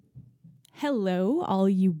Hello, all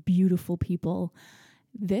you beautiful people.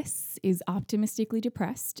 This is Optimistically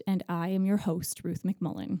Depressed, and I am your host, Ruth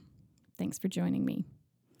McMullen. Thanks for joining me.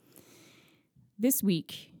 This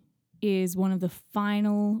week is one of the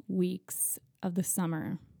final weeks of the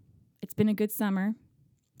summer. It's been a good summer.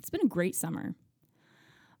 It's been a great summer.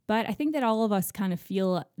 But I think that all of us kind of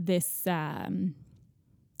feel this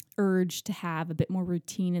urge to have a bit more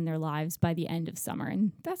routine in their lives by the end of summer,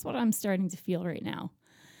 and that's what I'm starting to feel right now.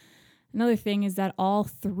 Another thing is that all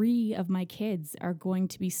three of my kids are going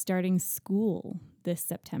to be starting school this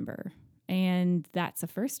September. And that's a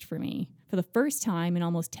first for me. For the first time in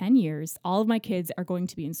almost 10 years, all of my kids are going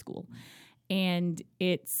to be in school. And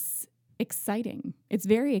it's exciting. It's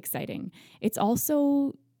very exciting. It's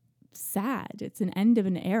also sad. It's an end of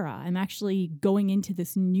an era. I'm actually going into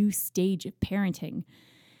this new stage of parenting.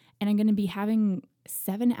 And I'm going to be having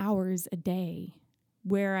 7 hours a day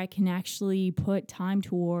where I can actually put time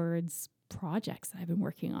towards projects that I've been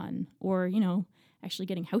working on, or, actually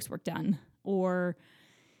getting housework done, or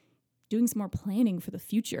doing some more planning for the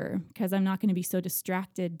future, because I'm not going to be so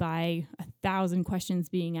distracted by 1,000 questions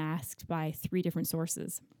being asked by 3 different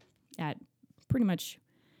sources at pretty much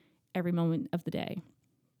every moment of the day.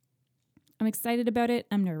 I'm excited about it.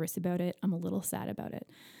 I'm nervous about it. I'm a little sad about it.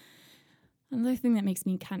 Another thing that makes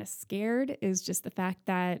me kind of scared is just the fact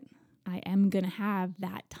that I am going to have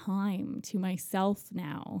that time to myself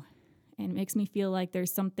now. And it makes me feel like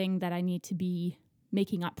there's something that I need to be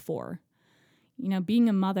making up for. Being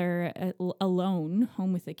a mother alone,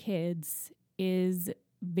 home with the kids, is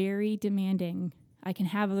very demanding. I can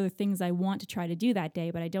have other things I want to try to do that day,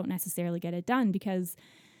 but I don't necessarily get it done because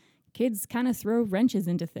kids kind of throw wrenches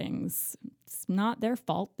into things. It's not their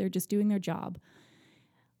fault. They're just doing their job.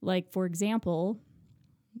 Like, for example,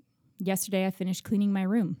 yesterday I finished cleaning my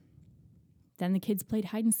room. Then the kids played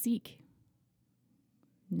hide and seek.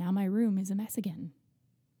 Now my room is a mess again.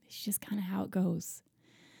 It's just kind of how it goes.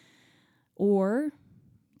 Or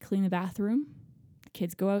clean the bathroom. The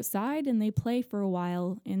kids go outside and they play for a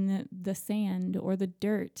while in the sand or the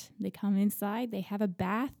dirt. They come inside, they have a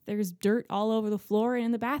bath. There's dirt all over the floor and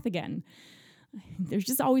in the bath again. There's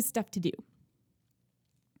just always stuff to do.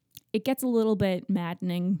 It gets a little bit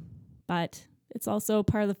maddening, but it's also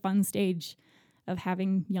part of the fun stage of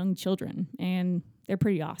having young children, and they're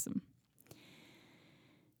pretty awesome.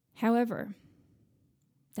 However,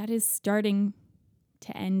 that is starting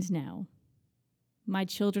to end now. My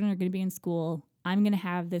children are going to be in school. I'm going to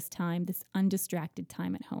have this time, this undistracted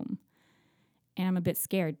time at home. And I'm a bit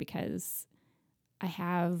scared because I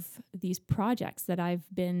have these projects that I've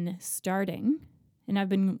been starting and I've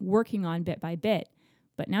been working on bit by bit.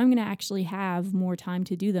 But now I'm going to actually have more time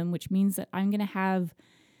to do them, which means that I'm going to have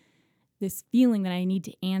this feeling that I need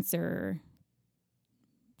to answer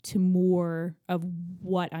to more of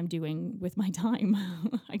what I'm doing with my time.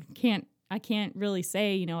 I can't really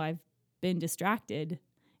say, I've been distracted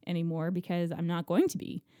anymore because I'm not going to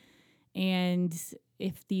be. And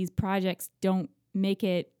if these projects don't make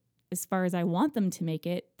it as far as I want them to make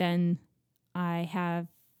it, then I have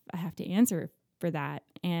to answer for that.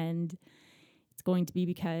 And it's going to be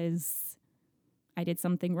because I did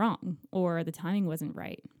something wrong or the timing wasn't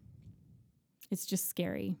right. It's just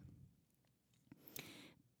scary.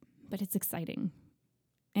 But it's exciting.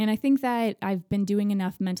 And I think that I've been doing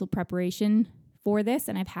enough mental preparation for this,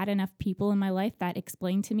 and I've had enough people in my life that have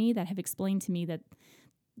explained to me that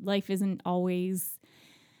life isn't always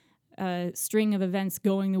a string of events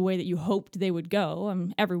going the way that you hoped they would go.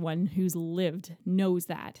 Everyone who's lived knows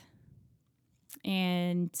that.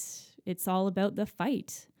 And it's all about the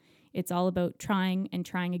fight. It's all about trying and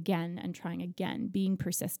trying again and trying again, being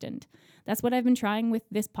persistent. That's what I've been trying with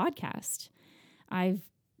this podcast. I've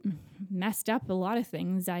messed up a lot of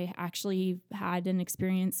things. I actually had an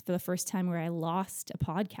experience for the first time where I lost a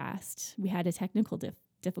podcast. We had a technical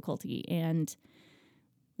difficulty and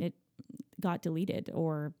it got deleted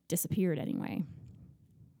or disappeared anyway.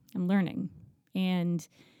 I'm learning and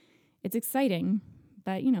it's exciting,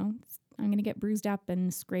 but I'm going to get bruised up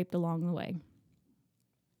and scraped along the way.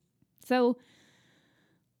 So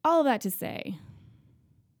all of that to say,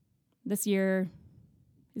 this year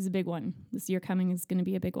is a big one. This year coming is going to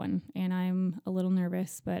be a big one. And I'm a little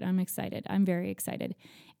nervous, but I'm excited. I'm very excited.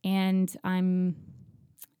 And I'm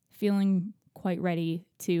feeling quite ready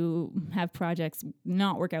to have projects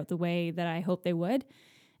not work out the way that I hope they would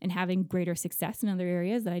and having greater success in other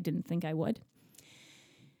areas that I didn't think I would.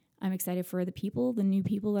 I'm excited for the new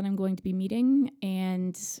people that I'm going to be meeting,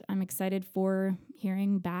 and I'm excited for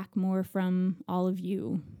hearing back more from all of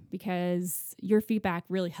you because your feedback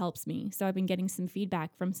really helps me. So I've been getting some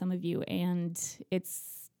feedback from some of you, and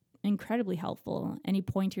it's incredibly helpful. Any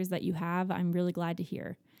pointers that you have, I'm really glad to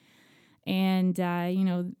hear. And,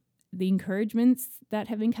 the encouragements that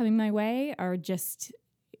have been coming my way are just,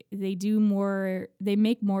 they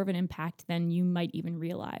make more of an impact than you might even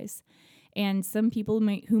realize. And some people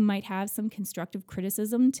who might have some constructive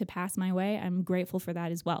criticism to pass my way, I'm grateful for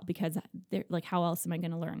that as well, because they're like, how else am I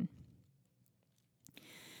going to learn?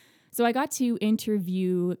 So I got to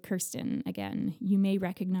interview Kirsten again. You may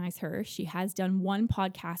recognize her. She has done one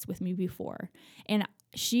podcast with me before, and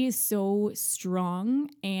she is so strong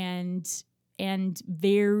and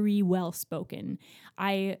very well spoken.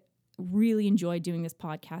 I really enjoyed doing this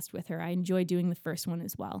podcast with her. I enjoyed doing the first one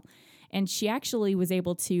as well. And she actually was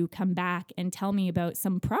able to come back and tell me about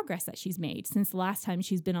some progress that she's made since the last time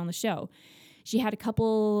she's been on the show. She had a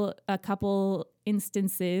couple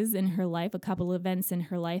instances in her life, a couple events in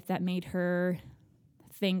her life that made her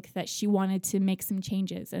think that she wanted to make some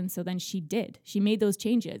changes. And so then she did. She made those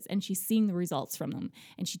changes, and she's seeing the results from them,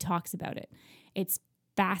 and she talks about it. It's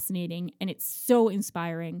fascinating, and it's so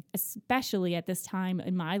inspiring, especially at this time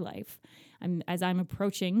in my life, as I'm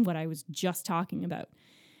approaching what I was just talking about.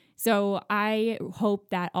 So I hope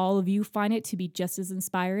that all of you find it to be just as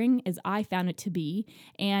inspiring as I found it to be.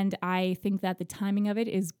 And I think that the timing of it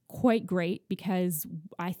is quite great, because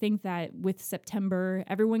I think that with September,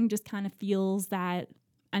 everyone just kind of feels that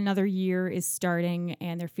another year is starting,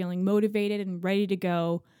 and they're feeling motivated and ready to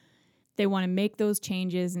go. They want to make those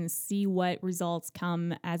changes and see what results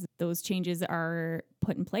come as those changes are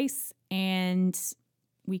put in place. And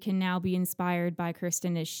we can now be inspired by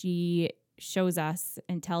Kirsten as she shows us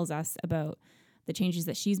and tells us about the changes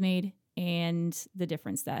that she's made and the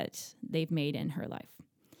difference that they've made in her life.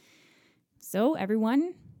 So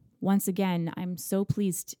everyone, once again, I'm so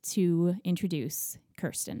pleased to introduce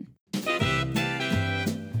Kirsten.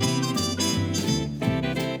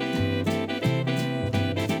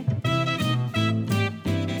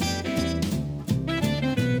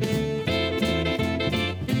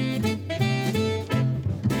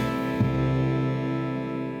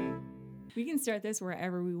 We can start this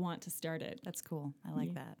wherever we want to start it. That's cool. I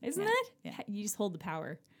like that. Isn't it? Yeah. You just hold the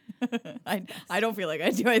power. I don't feel like I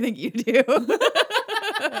do. I think you do. Well,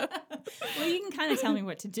 you can kind of tell me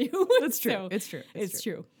what to do. That's true. So It's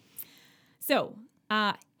true. So,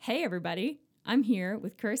 hey, everybody. I'm here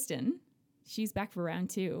with Kirsten. She's back for round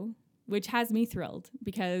 2, which has me thrilled,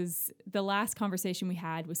 because the last conversation we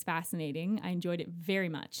had was fascinating. I enjoyed it very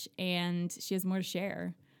much, and she has more to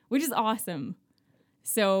share, which is awesome.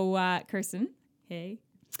 So, Kirsten, hey.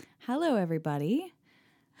 Hello, everybody.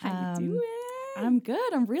 How you doing? I'm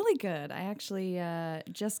good. I'm really good. I actually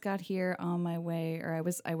just got here on my way, or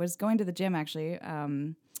I was going to the gym actually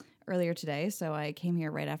earlier today, so I came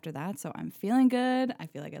here right after that. So I'm feeling good. I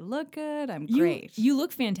feel like I look good. I'm great. You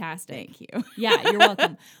look fantastic. Thank you. Yeah, you're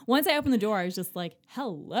welcome. Once I opened the door, I was just like,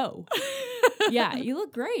 hello. Yeah, you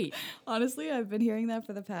look great. Honestly, I've been hearing that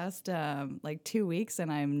for the past 2 weeks,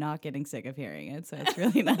 and I'm not getting sick of hearing it. So it's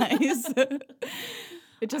really nice.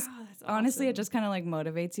 It just, honestly, it just kind of like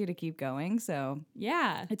motivates you to keep going. So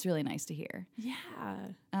yeah, it's really nice to hear.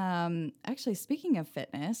 Yeah. Actually, speaking of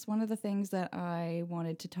fitness, one of the things that I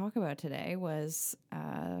wanted to talk about today was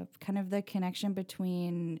kind of the connection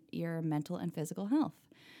between your mental and physical health.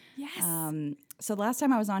 Yes. So the last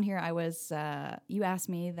time I was on here, you asked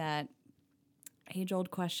me that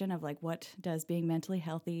age-old question of like, what does being mentally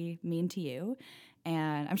healthy mean to you?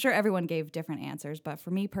 And I'm sure everyone gave different answers, but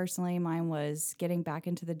for me personally, mine was getting back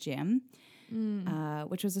into the gym,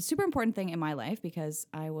 which was a super important thing in my life because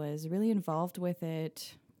I was really involved with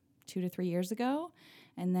it 2 to 3 years ago.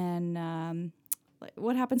 And then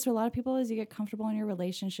what happens to a lot of people is you get comfortable in your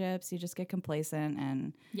relationships, you just get complacent,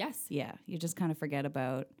 and you just kind of forget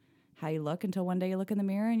about how you look until one day you look in the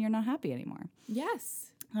mirror and you're not happy anymore.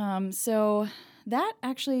 Yes. So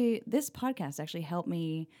this podcast actually helped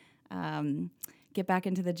me get back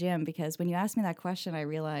into the gym, because when you asked me that question, I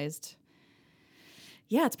realized,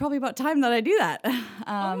 it's probably about time that I do that.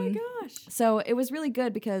 Oh my gosh. So it was really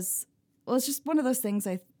good because, it's just one of those things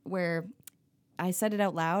where I said it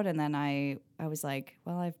out loud, and then I was like,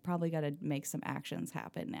 well, I've probably got to make some actions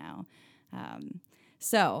happen now.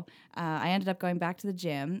 So I ended up going back to the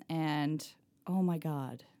gym, and oh my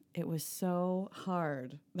God, it was so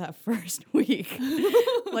hard that first week.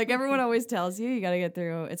 Like everyone always tells you, you got to get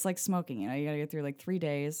through, it's like smoking, you got to get through like 3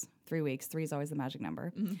 days, 3 weeks. 3 is always the magic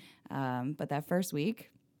number. Mm-hmm. But that first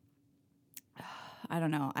week, I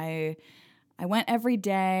don't know. I went every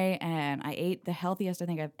day and I ate the healthiest I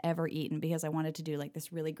think I've ever eaten, because I wanted to do like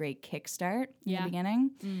this really great kickstart in the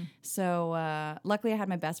beginning. So luckily I had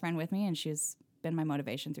my best friend with me, and she's been my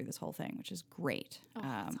motivation through this whole thing, which is great. Oh,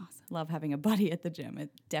 that's awesome. Love having a buddy at the gym. It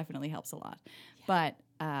definitely helps a lot. Yeah. But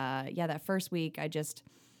that first week,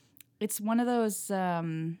 it's one of those, I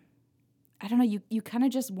don't know, you kind of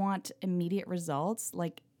just want immediate results,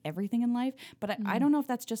 like everything in life. But I don't know if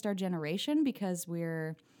that's just our generation because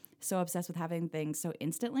we're so obsessed with having things so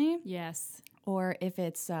instantly. Yes. Or if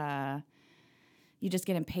it's you just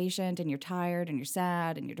get impatient and you're tired and you're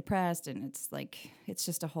sad and you're depressed and it's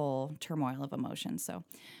just a whole turmoil of emotions. So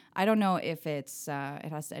I don't know if it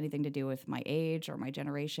has anything to do with my age or my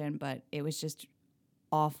generation, but it was just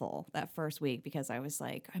awful that first week because I was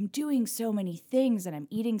like, I'm doing so many things and I'm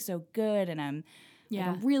eating so good and I'm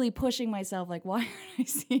really pushing myself. Like, why aren't I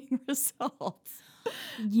seeing results?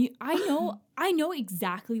 I know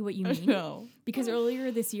exactly what you mean. No. Because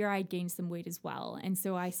earlier this year I gained some weight as well. And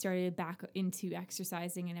so I started back into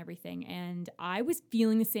exercising and everything. And I was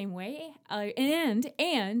feeling the same way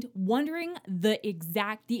and wondering the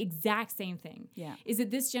exact same thing. Yeah. Is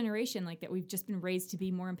it this generation like that we've just been raised to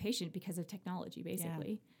be more impatient because of technology,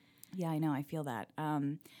 basically? Yeah, I know. I feel that.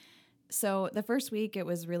 So the first week it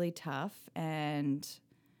was really tough and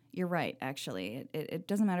you're right, actually. It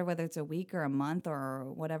doesn't matter whether it's a week or a month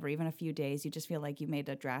or whatever, even a few days. You just feel like you made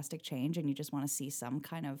a drastic change and you just want to see some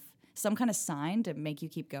kind of sign to make you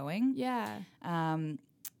keep going. Yeah.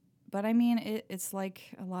 But I mean, it's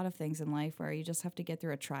like a lot of things in life where you just have to get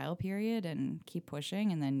through a trial period and keep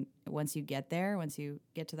pushing. And then once you get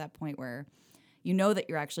to that point where you know that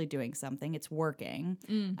you're actually doing something, it's working,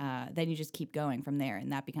 then you just keep going from there,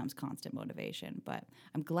 and that becomes constant motivation. But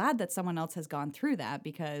I'm glad that someone else has gone through that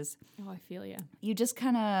because I feel you. You just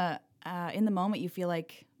kind of, in the moment, you feel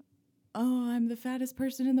like, oh, I'm the fattest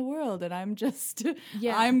person in the world, and I'm just,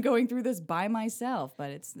 I'm going through this by myself. But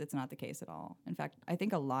it's not the case at all. In fact, I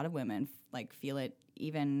think a lot of women feel it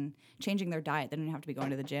even changing their diet. They don't have to be going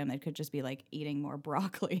to the gym. They could just be like eating more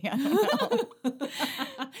broccoli. I don't know.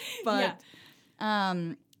 But. Yeah.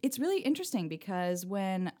 It's really interesting because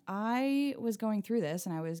when I was going through this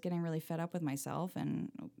and I was getting really fed up with myself,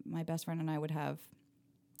 and my best friend and I would have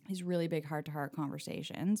these really big heart-to-heart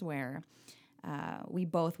conversations where we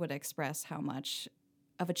both would express how much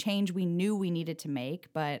of a change we knew we needed to make,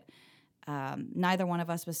 but neither one of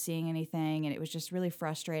us was seeing anything, and it was just really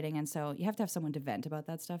frustrating. And so you have to have someone to vent about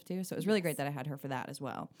that stuff too. So it was really great that I had her for that as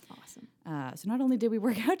well. Awesome. So not only did we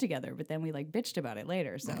work out together, but then we bitched about it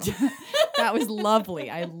later. So that was lovely.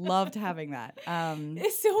 I loved having that.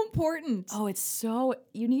 It's so important. Oh,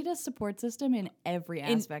 you need a support system in every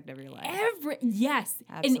aspect of your life. Yes.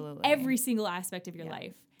 Absolutely. In every single aspect of your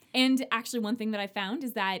life. And actually, one thing that I found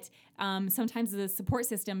is that sometimes the support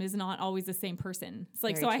system is not always the same person. It's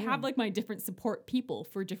like, I have my different support people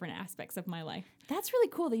for different aspects of my life. That's really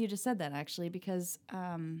cool that you just said that, actually, because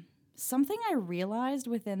something I realized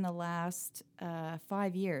within the last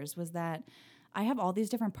 5 years was that I have all these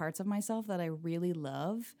different parts of myself that I really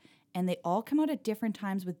love, and they all come out at different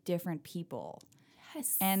times with different people.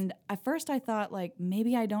 Yes. And at first I thought,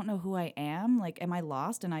 maybe I don't know who I am. Am I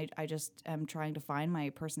lost? And I just am trying to find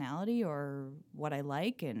my personality or what I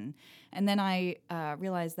like. And then I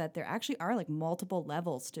realized that there actually are, multiple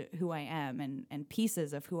levels to who I am and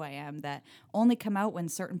pieces of who I am that only come out when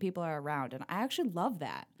certain people are around. And I actually love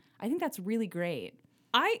that. I think that's really great.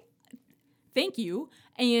 Thank you.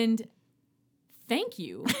 And thank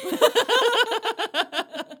you.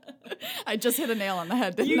 I just hit a nail on the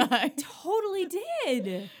head, didn't I? Totally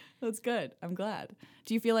did. That's good. I'm glad.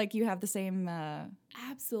 Do you feel like you have the same?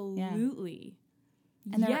 Absolutely.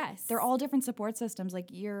 Yeah. And they're all different support systems.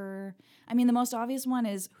 The most obvious one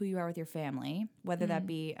is who you are with your family, whether that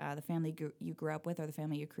be the family you grew up with or the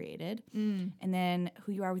family you created. And then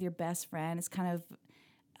who you are with your best friend is kind of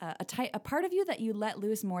a part of you that you let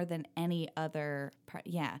loose more than any other part.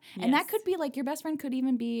 Yeah. Yes. And that could be your best friend could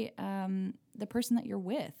even be the person that you're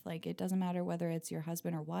with. It doesn't matter whether it's your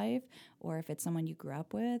husband or wife, or if it's someone you grew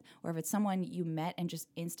up with, or if it's someone you met and just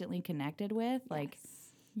instantly connected with.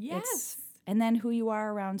 Yes. And then who you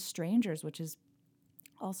are around strangers, which is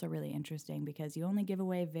also really interesting because you only give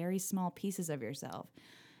away very small pieces of yourself.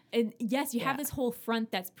 And yes, you have this whole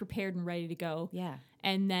front that's prepared and ready to go. Yeah.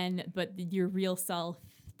 And then, but your real self,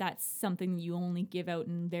 that's something you only give out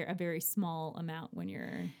in a very small amount when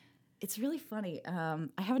you're... It's really funny. I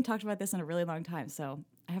haven't talked about this in a really long time, so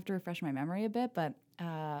I have to refresh my memory a bit. But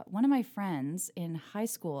one of my friends in high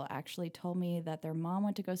school actually told me that their mom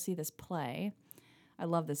went to go see this play. I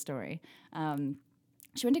love this story.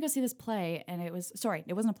 She went to go see this play, and it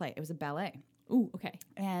wasn't a play. It was a ballet. Ooh, okay.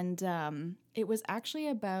 And it was actually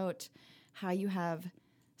about how you have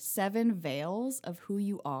 7 veils of who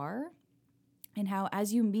you are, and how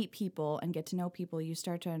as you meet people and get to know people, you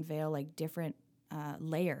start to unveil different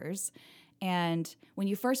layers. And when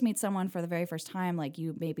you first meet someone for the very first time, like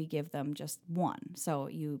you maybe give them just one. So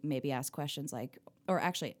you maybe ask questions like, or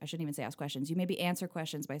actually, I shouldn't even say ask questions. You maybe answer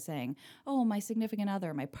questions by saying, oh, my significant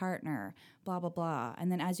other, my partner, blah, blah, blah.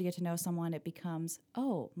 And then as you get to know someone, it becomes,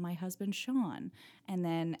 oh, my husband, Sean. And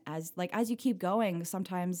then as you keep going,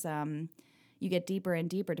 sometimes you get deeper and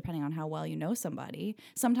deeper depending on how well you know somebody.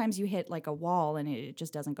 Sometimes you hit like a wall and it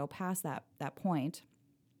just doesn't go past that point.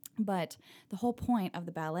 But the whole point of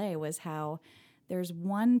the ballet was how there's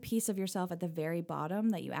one piece of yourself at the very bottom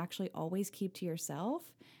that you actually always keep to yourself.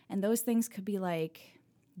 And those things could be like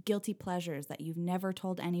guilty pleasures that you've never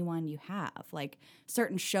told anyone you have, like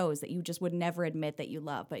certain shows that you just would never admit that you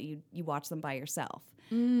love, but you watch them by yourself.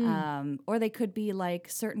 Or they could be like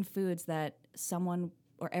certain foods that someone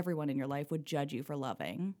or everyone in your life would judge you for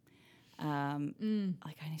loving.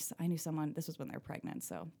 Like I knew someone, this was when they were pregnant,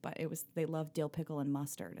 but they loved dill pickle and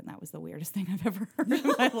mustard, and that was the weirdest thing I've ever heard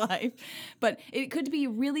in my life. But it could be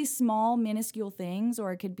really small, minuscule things,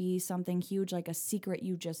 or it could be something huge, like a secret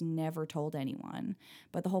you just never told anyone.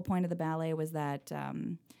 But the whole point of the ballet was that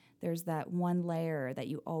there's that one layer that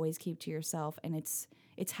you always keep to yourself, and it's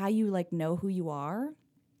how you like know who you are,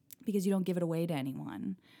 because you don't give it away to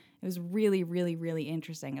anyone. It was really, really, really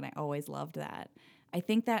interesting, and I always loved that. I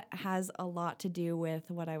think that has a lot to do with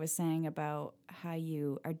what I was saying about how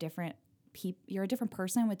you are different. You're a different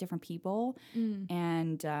person with different people,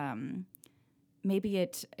 and maybe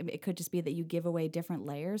it could just be that you give away different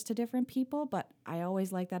layers to different people. But I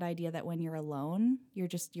always like that idea that when you're alone, you're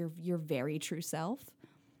just your very true self.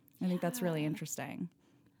 I think that's really interesting.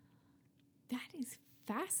 That is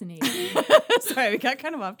fascinating. Sorry, we got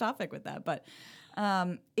kind of off topic with that, but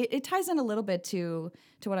it ties in a little bit to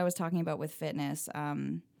what I was talking about with fitness.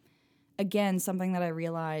 Again, something that I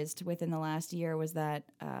realized within the last year was that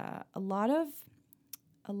a lot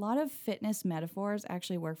of fitness metaphors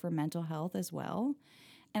actually work for mental health as well.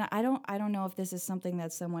 And I don't know if this is something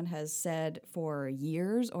that someone has said for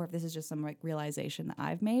years or if this is just some like realization that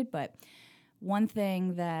I've made. But one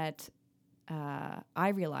thing that I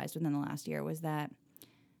realized within the last year was that,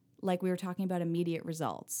 like we were talking about immediate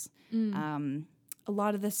results. A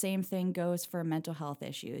lot of the same thing goes for mental health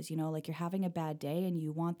issues. You know, like you're having a bad day and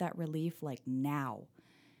you want that relief like now.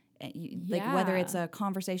 Like whether it's a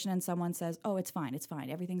conversation and someone says, oh, it's fine,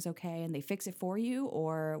 everything's okay, and they fix it for you,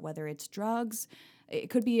 or whether it's drugs.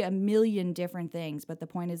 It could be a million different things, but the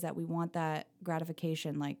point is that we want that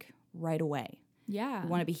gratification like right away. Yeah. We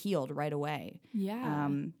want to be healed right away. Yeah.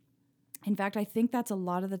 In fact, I think that's a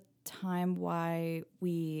lot of the time why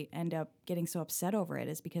we end up getting so upset over it,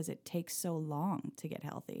 is because it takes so long to get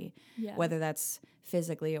healthy, whether that's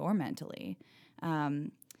physically or mentally.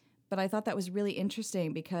 But I thought that was really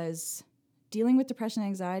interesting because dealing with depression and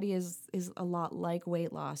anxiety is a lot like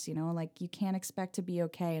weight loss, you know, like you can't expect to be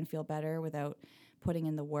okay and feel better without putting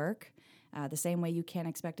in the work. The same way you can't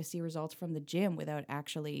expect to see results from the gym without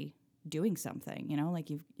actually doing something, you know,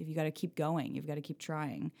 like you've got to keep going, you've got to keep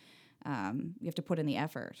trying. You have to put in the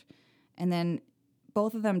effort. And then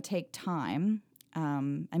both of them take time. I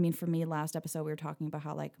mean, for me, last episode, we were talking about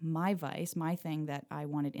how like my vice, my thing that I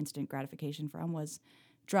wanted instant gratification from was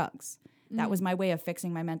drugs. That was my way of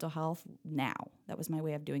fixing my mental health now. That was my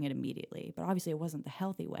way of doing it immediately. But obviously it wasn't the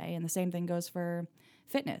healthy way. And the same thing goes for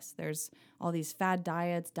fitness. There's all these fad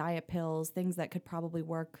diets, diet pills, things that could probably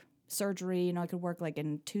work, surgery, you know, it could work like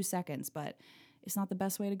in 2 seconds, but it's not the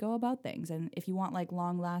best way to go about things. And if you want like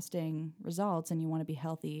long-lasting results and you want to be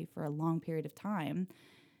healthy for a long period of time,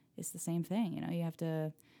 it's the same thing. You know, you have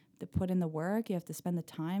to put in the work, you have to spend the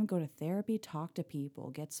time, go to therapy, talk to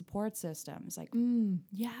people, get support systems, like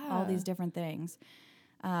all these different things.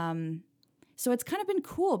 So it's kind of been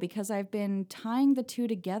cool because I've been tying the two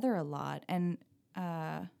together a lot. And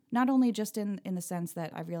not only just in the sense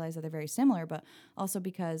that I've realized that they're very similar, but also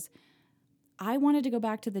because I wanted to go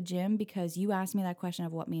back to the gym because you asked me that question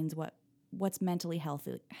of what's mentally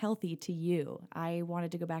healthy to you. I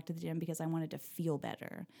wanted to go back to the gym because I wanted to feel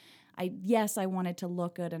better. I wanted to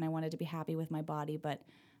look good and I wanted to be happy with my body, but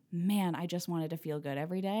man, I just wanted to feel good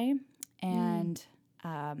every day. And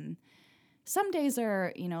some days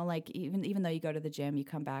are, you know, like even though you go to the gym, you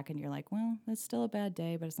come back and you're like, well, it's still a bad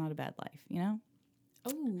day, but it's not a bad life, you know?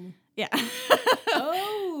 Oh. Yeah.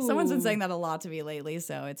 Oh. Someone's been saying that a lot to me lately,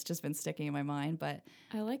 so it's just been sticking in my mind. But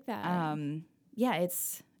I like that.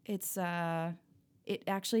 It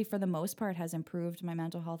actually, for the most part, has improved my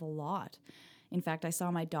mental health a lot. In fact, I saw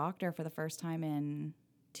my doctor for the first time in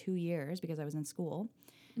 2 years because I was in school.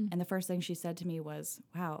 And the first thing she said to me was,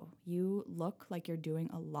 wow, you look like you're doing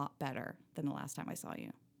a lot better than the last time I saw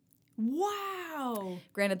you. Wow.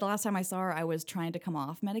 Granted, the last time I saw her, I was trying to come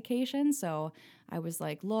off medication. So I was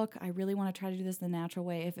like, look, I really want to try to do this the natural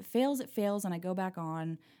way. If it fails, it fails, and I go back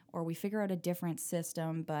on, or we figure out a different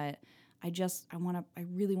system. But I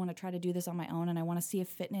really want to try to do this on my own. And I want to see if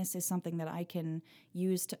fitness is something that I can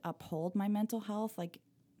use to uphold my mental health, like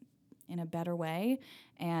in a better way.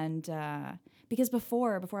 And because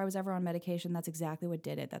before I was ever on medication, that's exactly what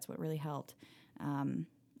did it. That's what really helped.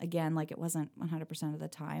 Again, like it wasn't 100% of the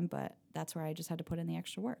time, but that's where I just had to put in the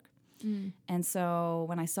extra work. And so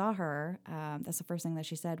when I saw her, that's the first thing that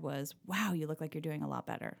she said was, wow, you look like you're doing a lot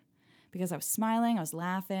better. Because I was smiling, I was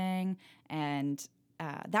laughing, and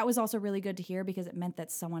that was also really good to hear because it meant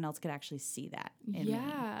that someone else could actually see that in me.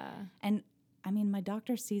 And I mean, my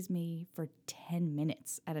doctor sees me for 10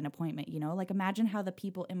 minutes at an appointment, you know? Like imagine how the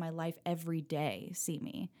people in my life every day see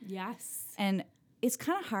me. Yes. And it's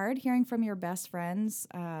kind of hard hearing from your best friends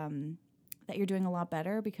that you're doing a lot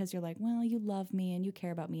better because you're like, well, you love me and you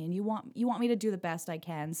care about me and you want me to do the best I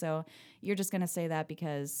can. So you're just going to say that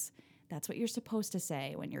because that's what you're supposed to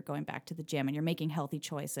say when you're going back to the gym and you're making healthy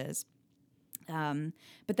choices.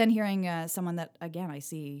 But then hearing someone that, again, I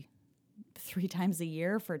see 3 times a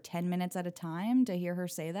year for 10 minutes at a time, to hear her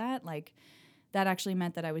say that, like that actually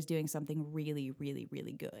meant that I was doing something really, really,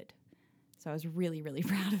 really good. So I was really, really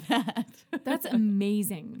proud of that. That's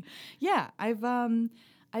amazing. Yeah, I've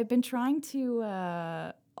been trying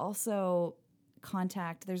to also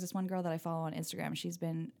contact. There's this one girl that I follow on Instagram. She's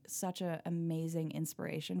been such an amazing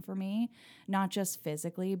inspiration for me, not just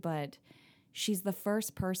physically, but she's the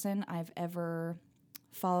first person I've ever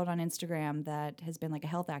followed on Instagram that has been like a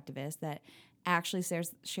health activist that actually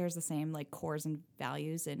shares the same like cores and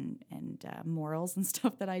values and morals and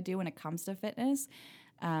stuff that I do when it comes to fitness.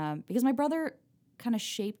 Because my brother kind of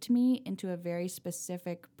shaped me into a very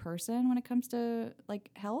specific person when it comes to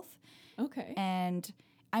like health. Okay. And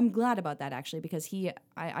I'm glad about that actually, because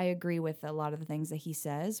I agree with a lot of the things that he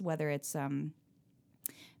says, whether it's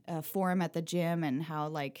for him at the gym and how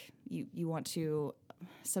like you want to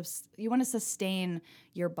sustain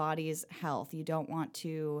your body's health. You don't want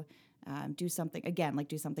to do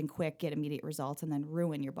something quick, get immediate results, and then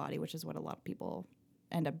ruin your body, which is what a lot of people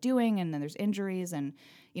end up doing. And then there's injuries and,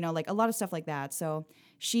 you know, like a lot of stuff like that. So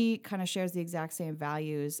she kind of shares the exact same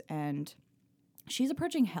values, and she's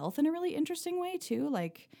approaching health in a really interesting way too.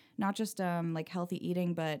 Like not just like healthy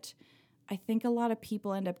eating, but I think a lot of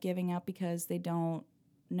people end up giving up because they don't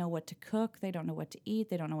know what to cook. They don't know what to eat.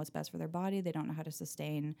 They don't know what's best for their body. They don't know how to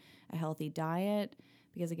sustain a healthy diet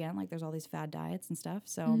because again, like there's all these fad diets and stuff.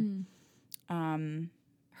 So,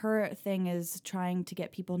 her thing is trying to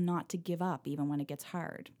get people not to give up even when it gets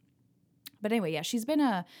hard. But anyway, yeah, she's been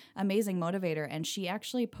a amazing motivator, and she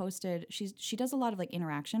actually posted. She does a lot of like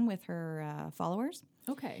interaction with her followers.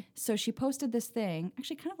 Okay. So she posted this thing,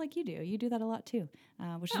 actually, kind of like you do. You do that a lot too,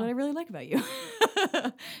 which is what I really like about you.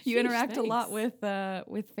 You interact a lot with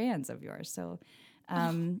fans of yours. So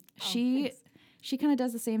she kind of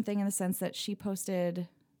does the same thing in the sense that she posted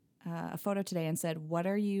a photo today and said, "What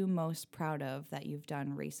are you most proud of that you've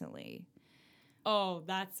done recently?" Oh,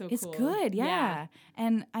 that's so cool. It's good, yeah.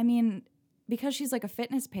 And I mean, because she's like a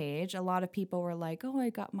fitness page, a lot of people were like, oh, I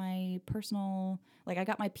got my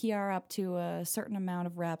PR up to a certain amount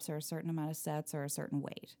of reps or a certain amount of sets or a certain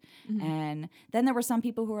weight. Mm-hmm. And then there were some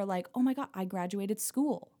people who were like, oh my God, I graduated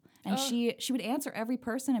school. And she would answer every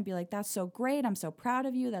person and be like, that's so great. I'm so proud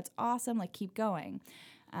of you. That's awesome. Like, keep going.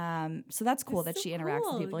 So that's cool that she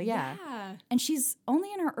interacts with people. Yeah. And she's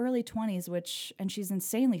only in her early 20s, and she's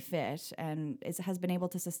insanely fit and has been able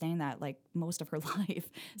to sustain that like most of her life.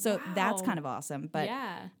 So that's kind of awesome. But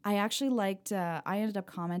I actually liked, I ended up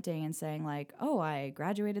commenting and saying like, oh, I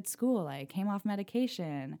graduated school. I came off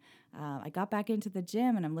medication. I got back into the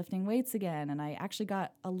gym and I'm lifting weights again. And I actually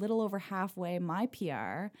got a little over halfway my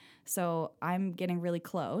PR. So I'm getting really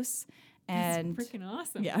close. And that's freaking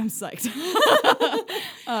awesome. Yeah, I'm psyched.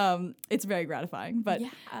 It's very gratifying. But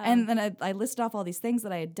and then I listed off all these things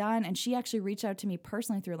that I had done, and she actually reached out to me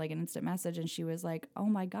personally through like an instant message, and she was like, "Oh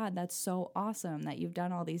my God, that's so awesome that you've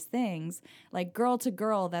done all these things. Like girl to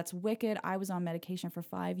girl, that's wicked. I was on medication for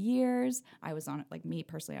 5 years. I was on it, like me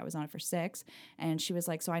personally, I was on it for 6." And she was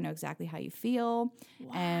like, "So I know exactly how you feel."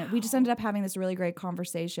 Wow. And we just ended up having this really great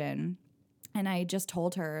conversation. And I just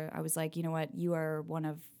told her, I was like, you know what, you are one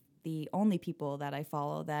of the only people that I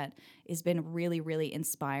follow that has been really, really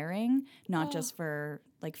inspiring, not just for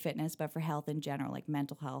like fitness, but for health in general, like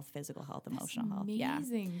mental health, physical health, emotional health. Yeah.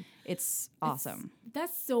 Amazing. It's awesome.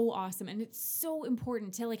 That's so awesome. And it's so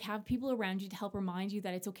important to like have people around you to help remind you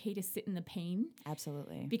that it's okay to sit in the pain.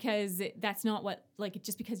 Absolutely. Because that's not what, like,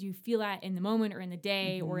 just because you feel that in the moment or in the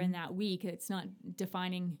day or in that week, it's not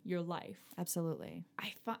defining your life. Absolutely.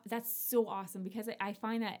 That's so awesome, because I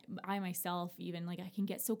find that I myself, even, like, I can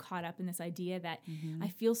get so caught up in this idea that I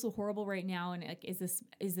feel so horrible right now. And like, is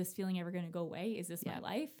this feeling ever going to go away? Is this my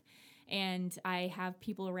life? And I have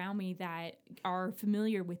people around me that are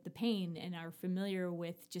familiar with the pain and are familiar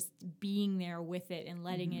with just being there with it and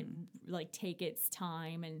letting it like take its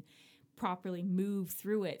time and properly move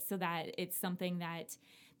through it, so that it's something that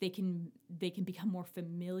they can become more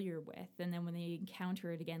familiar with. And then when they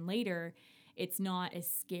encounter it again later, it's not as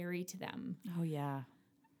scary to them. Oh, yeah.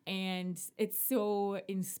 And it's so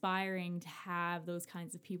inspiring to have those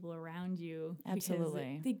kinds of people around you.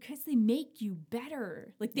 Absolutely. Because they make you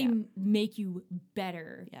better. Like, they make you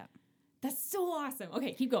better. Yeah. That's so awesome.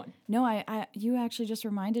 Okay, keep going. No, you actually just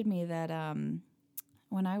reminded me that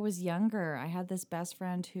when I was younger, I had this best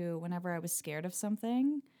friend who, whenever I was scared of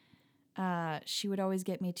something, she would always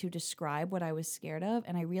get me to describe what I was scared of.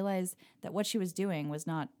 And I realized that what she was doing was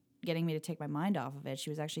not getting me to take my mind off of it.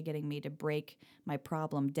 She was actually getting me to break my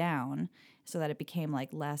problem down so that it became like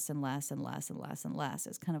less and less and less and less and less.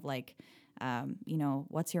 It's kind of like,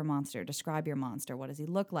 what's your monster? Describe your monster. What does he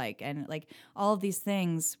look like? And like all of these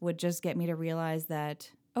things would just get me to realize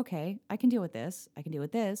that, okay, I can deal with this. I can deal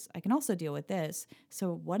with this. I can also deal with this.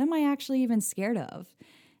 So what am I actually even scared of?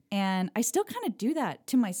 And I still kind of do that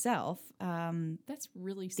to myself. That's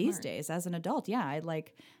really smart. These days as an adult. Yeah.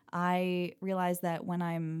 I realize that when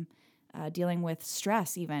I'm dealing with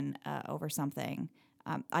stress even over something,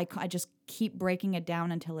 I just keep breaking it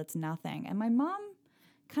down until it's nothing. And my mom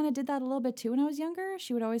kind of did that a little bit too when I was younger.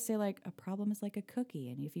 She would always say, like, a problem is like a cookie,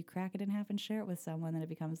 and if you crack it in half and share it with someone, then it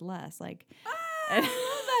becomes less. Like, I love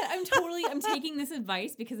that. I'm taking this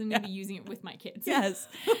advice because I'm going to be using it with my kids. Yes.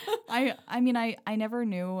 I never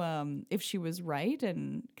knew if she was right,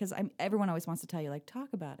 and because everyone always wants to tell you, like,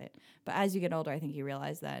 talk about it. But as you get older, I think you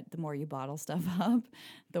realize that the more you bottle stuff up,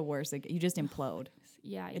 the worse you just implode.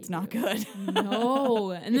 Yeah, it's not good. No.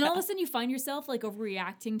 And then all of a sudden you find yourself like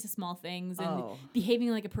overreacting to small things and behaving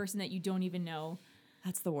like a person that you don't even know.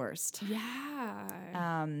 That's the worst.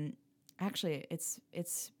 Yeah. Actually,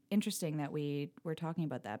 it's interesting that we were talking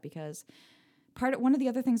about that, because one of the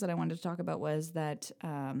other things that I wanted to talk about was that,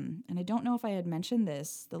 and I don't know if I had mentioned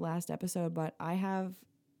this the last episode, but I have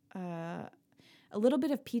a little bit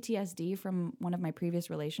of PTSD from one of my previous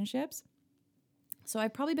relationships. So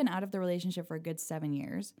I've probably been out of the relationship for a good 7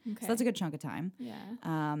 years. Okay. So that's a good chunk of time.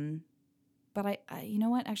 Yeah. But I you know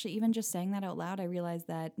what? Actually, even just saying that out loud, I realized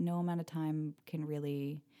that no amount of time can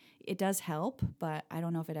really, it does help, but I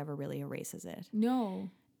don't know if it ever really erases it.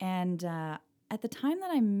 No. And at the time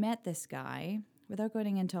that I met this guy, without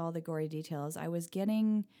going into all the gory details, I was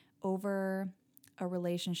getting over a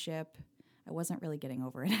relationship. I wasn't really getting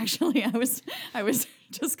over it, actually. I was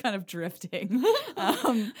just kind of drifting. But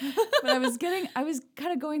I was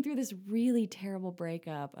kind of going through this really terrible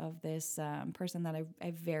breakup of this person that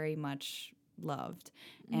I very much loved.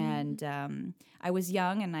 And I was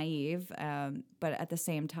young and naive, but at the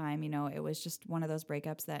same time, it was just one of those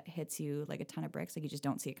breakups that hits you like a ton of bricks. Like, you just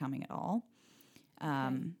don't see it coming at all.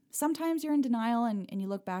 Sometimes you're in denial and you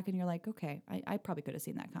look back and you're like, okay, I probably could have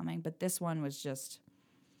seen that coming. But this one was just,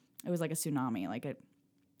 it was like a tsunami. Like, it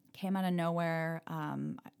came out of nowhere.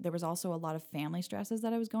 There was also a lot of family stresses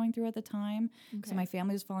that I was going through at the time. Okay. So my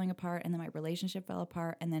family was falling apart, and then my relationship fell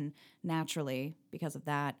apart. And then naturally, because of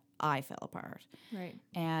that, I fell apart. Right.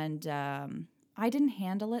 And I didn't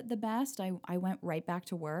handle it the best. I went right back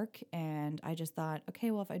to work, and I just thought,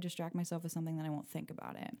 okay, well, if I distract myself with something, then I won't think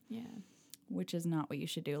about it. Yeah. Which is not what you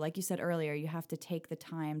should do. Like you said earlier, you have to take the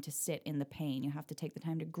time to sit in the pain. You have to take the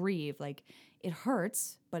time to grieve. Like, it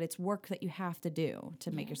hurts, but it's work that you have to do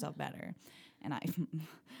to make yourself better. And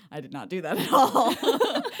I did not do that at all.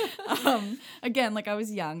 Again, like, I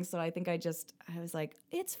was young, so I think I was like,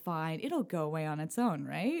 it's fine. It'll go away on its own,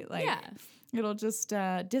 right? Like, yeah. It'll just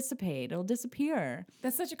dissipate. It'll disappear.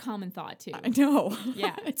 That's such a common thought, too. I know.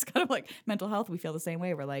 Yeah. It's kind of like mental health. We feel the same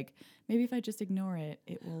way. We're like, maybe if I just ignore it,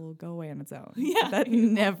 it will go away on its own. Yeah. But that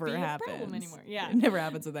never happens. A problem anymore. Yeah. It never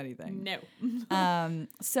happens with anything. No.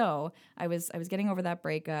 So I was getting over that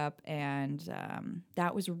breakup, and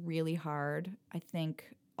that was really hard. I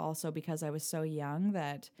think also because I was so young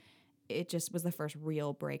that it just was the first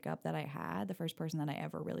real breakup that I had, the first person that I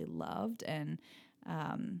ever really loved. And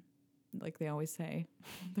like they always say,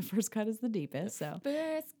 the first cut is the deepest. So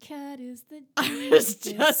first cut is the deepest. I was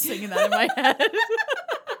just singing that in my head.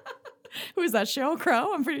 is that Sheryl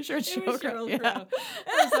Crow? I'm pretty sure it's It was Sheryl Crow. Sheryl Crow.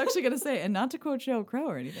 I was actually gonna say, and not to quote Sheryl Crow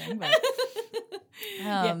or anything, but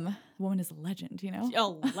woman is a legend, you know.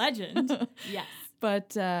 A legend. Yes.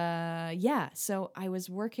 But so I was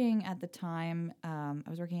working at the time. I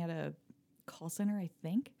was working at a call center, I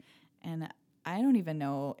think, and I don't even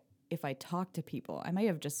know if I talked to people. I may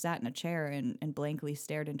have just sat in a chair and blankly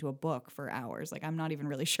stared into a book for hours. Like, I'm not even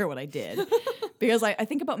really sure what I did. Because I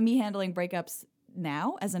think about me handling breakups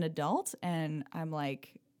now as an adult, and I'm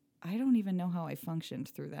like, I don't even know how I functioned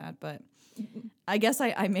through that, but I guess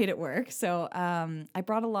I made it work. So I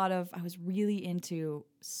brought I was really into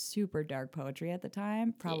super dark poetry at the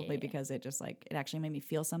time, probably because it actually made me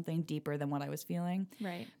feel something deeper than what I was feeling.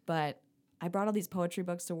 Right. But I brought all these poetry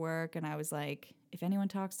books to work, and I was like, if anyone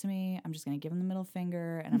talks to me, I'm just going to give them the middle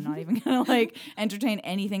finger, and I'm not even going to entertain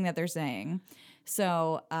anything that they're saying.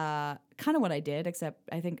 So kind of what I did, except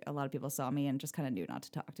I think a lot of people saw me and just kind of knew not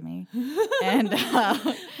to talk to me. And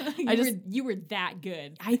you were that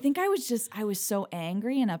good. I think I was so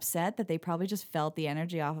angry and upset that they probably just felt the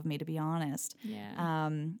energy off of me, to be honest. Yeah.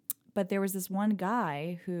 But there was this one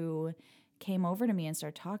guy who came over to me and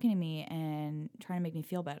started talking to me and trying to make me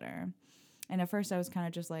feel better. And at first I was kind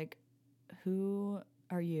of just like, who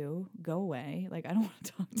are you? Go away. Like, I don't want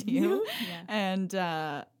to talk to you. Yeah. And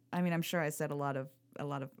I mean, I'm sure I said a lot of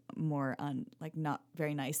more not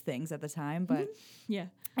very nice things at the time, but yeah.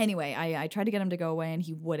 Anyway, I tried to get him to go away and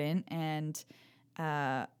he wouldn't. And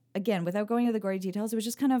again, without going into the gory details, it was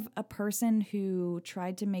just kind of a person who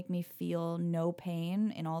tried to make me feel no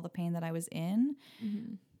pain in all the pain that I was in,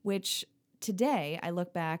 which today I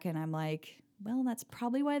look back and I'm like, well, that's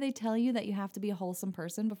probably why they tell you that you have to be a wholesome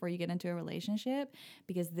person before you get into a relationship,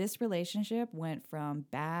 because this relationship went from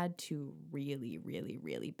bad to really, really,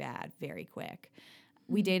 really bad very quick.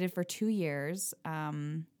 We dated for 2 years.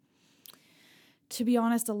 To be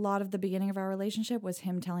honest, a lot of the beginning of our relationship was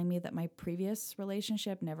him telling me that my previous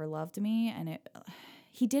relationship never loved me, and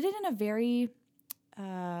he did it in a very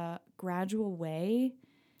gradual way.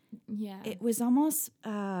 Yeah. It was almost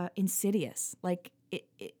insidious. Like,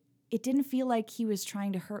 it didn't feel like he was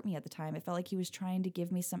trying to hurt me at the time. It felt like he was trying to give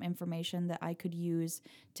me some information that I could use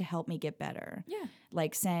to help me get better. Yeah.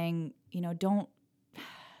 Like saying,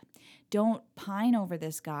 don't pine over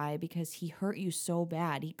this guy because he hurt you so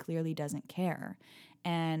bad. He clearly doesn't care.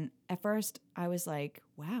 And at first I was like,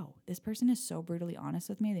 wow, this person is so brutally honest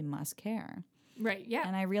with me. They must care. Right. Yeah.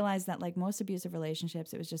 And I realized that, like most abusive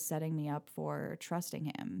relationships, it was just setting me up for trusting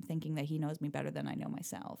him, thinking that he knows me better than I know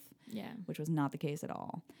myself. Yeah. Which was not the case at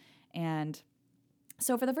all. And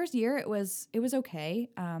so for the first year, it was okay.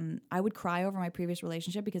 I would cry over my previous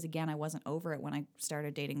relationship because, again, I wasn't over it when I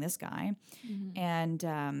started dating this guy.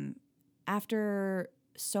 And after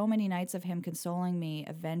so many nights of him consoling me,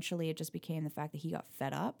 eventually it just became the fact that he got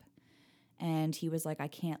fed up. And he was like, I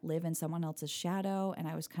can't live in someone else's shadow. And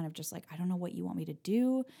I was kind of just like, I don't know what you want me to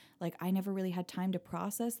do. Like, I never really had time to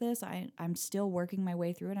process this. I'm still working my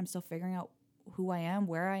way through it. I'm still figuring out who I am,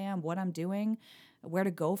 where I am, what I'm doing, where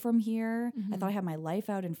to go from here. I thought I had my life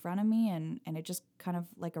out in front of me, and it just kind of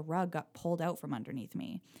like a rug got pulled out from underneath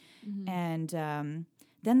me. And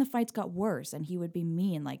then the fights got worse, and he would be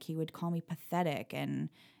mean. Like, he would call me pathetic and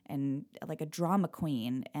like a drama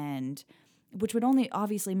queen, and which would only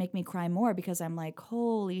obviously make me cry more, because I'm like,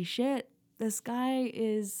 holy shit, this guy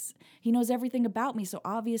he knows everything about me. So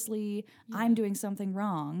obviously I'm doing something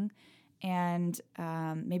wrong. And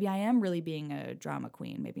maybe I am really being a drama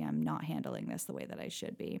queen. Maybe I'm not handling this the way that I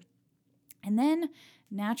should be. And then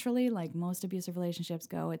naturally, like most abusive relationships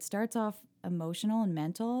go, it starts off emotional and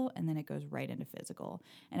mental, and then it goes right into physical.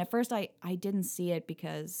 And at first I didn't see it,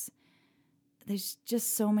 because there's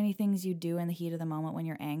just so many things you do in the heat of the moment when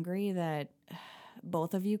you're angry that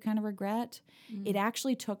both of you kind of regret. It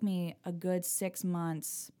actually took me a good 6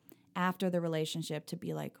 months after the relationship to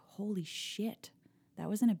be like, holy shit, that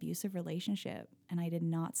was an abusive relationship. And I did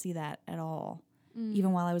not see that at all,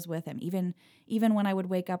 even while I was with him. Even when I would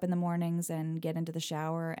wake up in the mornings and get into the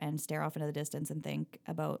shower and stare off into the distance and think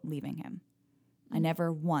about leaving him. I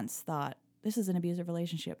never once thought, this is an abusive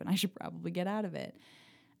relationship and I should probably get out of it.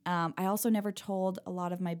 I also never told a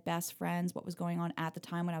lot of my best friends what was going on at the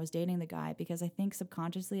time when I was dating the guy, because I think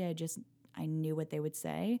subconsciously I knew what they would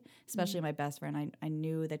say, especially my best friend. I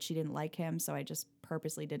knew that she didn't like him, so I just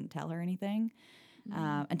purposely didn't tell her anything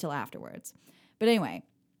until afterwards. But anyway,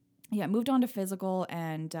 yeah, moved on to physical,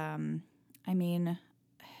 and I mean,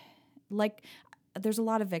 like, there's a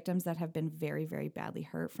lot of victims that have been very, very badly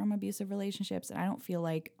hurt from abusive relationships, and I don't feel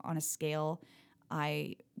like on a scale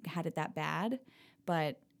I had it that bad,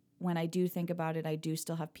 but when I do think about it, I do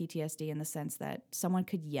still have PTSD in the sense that someone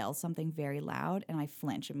could yell something very loud and I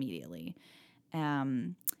flinch immediately.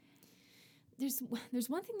 There's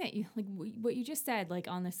one thing that you like what you just said, like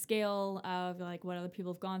on the scale of like what other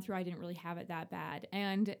people have gone through. I didn't really have it that bad,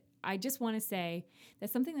 and I just want to say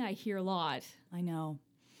that's something that I hear a lot. I know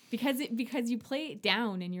because you play it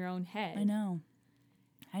down in your own head. I know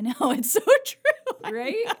it's so true,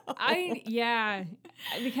 right? Yeah,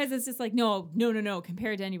 because it's just like no.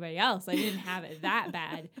 Compared to anybody else, I didn't have it that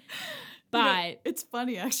bad. But it's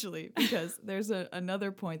funny actually because there's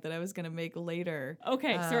another point that I was going to make later.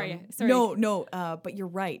 Okay, sorry. No, but you're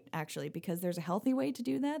right actually, because there's a healthy way to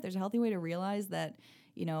do that. There's a healthy way to realize that,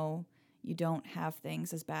 you don't have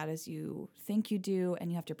things as bad as you think you do, and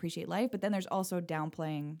you have to appreciate life. But then there's also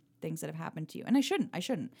downplaying things that have happened to you, and I shouldn't.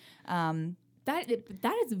 That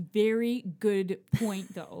is a very good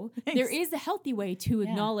point, though. There is a healthy way to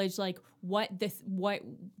acknowledge like what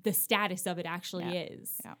the status of it actually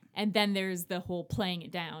is, and then there's the whole playing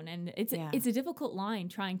it down, and it's a difficult line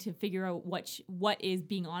trying to figure out what is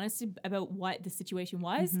being honest about what the situation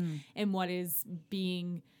was, and what is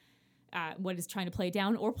being what is trying to play it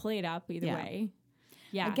down or play it up either way.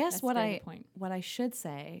 Yeah, I guess what I should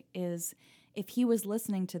say is, if he was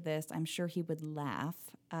listening to this, I'm sure he would laugh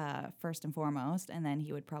first and foremost, and then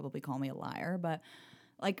he would probably call me a liar. But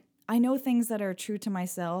like, I know things that are true to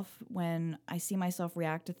myself when I see myself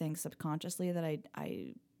react to things subconsciously that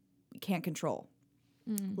I can't control.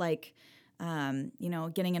 Like,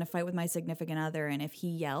 getting in a fight with my significant other, and if he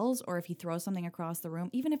yells or if he throws something across the room,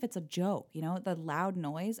 even if it's a joke, the loud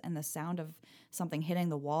noise and the sound of something hitting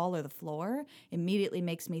the wall or the floor immediately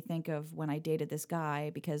makes me think of when I dated this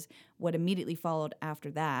guy, because what immediately followed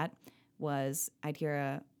after that was I'd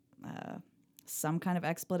hear some kind of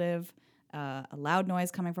expletive, a loud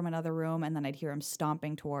noise coming from another room, and then I'd hear him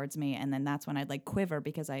stomping towards me, and then that's when I'd like quiver,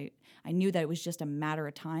 because I knew that it was just a matter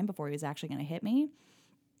of time before he was actually going to hit me.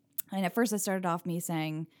 And at first I started off me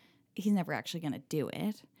saying, he's never actually going to do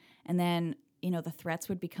it. And then, the threats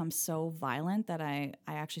would become so violent that I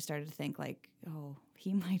actually started to think like, oh,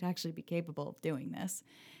 he might actually be capable of doing this.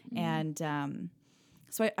 And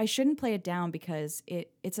so I shouldn't play it down, because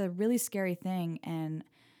it's a really scary thing. And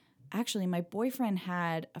actually my boyfriend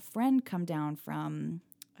had a friend come down from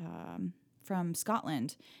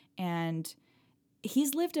Scotland, and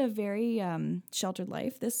he's lived a very sheltered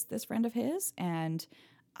life, this friend of his, and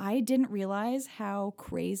I didn't realize how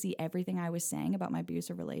crazy everything I was saying about my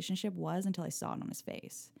abusive relationship was until I saw it on his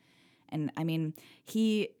face. And I mean,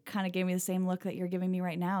 he kind of gave me the same look that you're giving me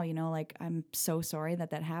right now, like, I'm so sorry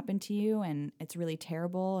that happened to you, and it's really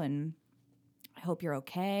terrible, and I hope you're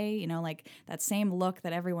okay. Like that same look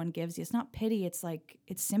that everyone gives you. It's not pity, it's like,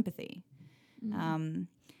 it's sympathy. And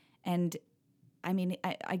I mean,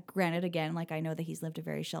 I granted, again, like, I know that he's lived a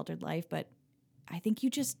very sheltered life, but I think you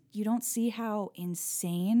don't see how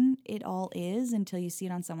insane it all is until you see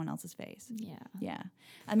it on someone else's face. Yeah.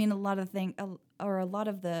 I mean, a lot of the,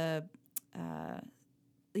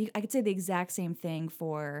 I could say the exact same thing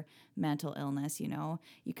for mental illness. You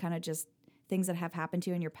kind of just, things that have happened to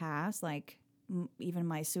you in your past, like even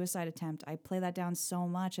my suicide attempt, I play that down so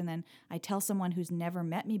much, and then I tell someone who's never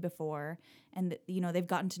met me before, and they've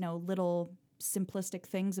gotten to know little simplistic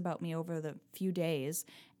things about me over the few days,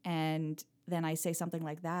 and then I say something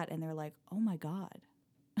like that, and they're like, oh my God.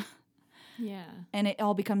 Yeah. And it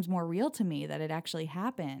all becomes more real to me that it actually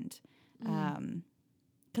happened.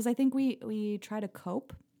 Because I think we try to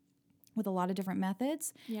cope with a lot of different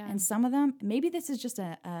methods. Yeah. And some of them, maybe this is just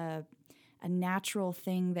a natural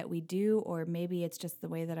thing that we do, or maybe it's just the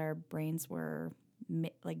way that our brains were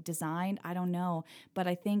designed. I don't know. But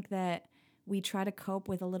I think that we try to cope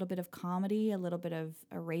with a little bit of comedy, a little bit of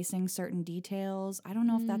erasing certain details. I don't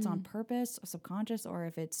know if that's on purpose or subconscious, or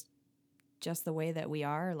if it's just the way that we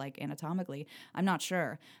are, like anatomically. I'm not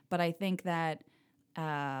sure. But I think that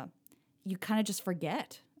you kind of just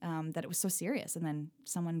forget that it was so serious. And then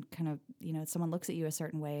someone kind of, someone looks at you a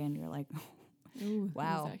certain way, and you're like, ooh,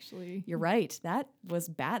 wow, actually, you're right. That was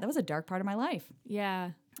bad. That was a dark part of my life.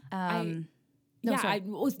 Yeah. I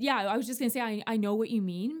was just going to say, I know what you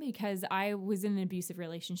mean, because I was in an abusive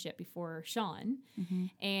relationship before Sean.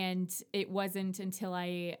 And it wasn't until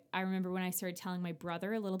I remember when I started telling my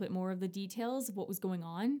brother a little bit more of the details of what was going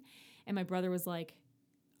on. And my brother was like,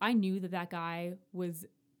 I knew that guy was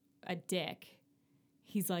a dick.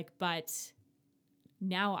 He's like, but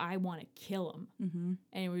now I want to kill him.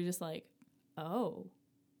 And we were just like, oh,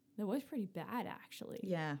 that was pretty bad, actually.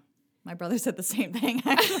 Yeah. My brother said the same thing,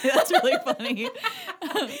 actually. That's really funny.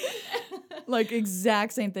 Like,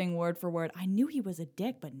 exact same thing, word for word. I knew he was a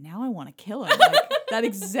dick, but now I want to kill him. Like, that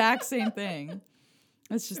exact same thing.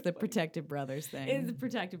 It's just the protective brothers thing. It's a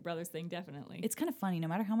protective brothers thing, definitely. It's kind of funny. No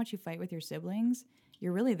matter how much you fight with your siblings,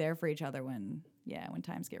 you're really there for each other when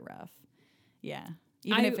times get rough. Yeah.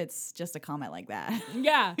 Even if it's just a comment like that.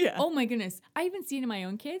 Yeah. Yeah. Oh my goodness. I even see it in my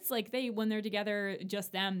own kids. Like when they're together,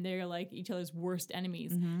 just them, they're like each other's worst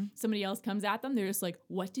enemies. Mm-hmm. Somebody else comes at them. They're just like,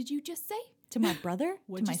 what did you just say? To my brother?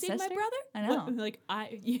 What to did you my say sister? to my brother? I know. What? Like,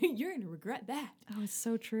 you're going to regret that. Oh, it's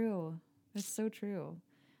so true. It's so true.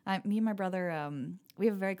 Me and my brother, we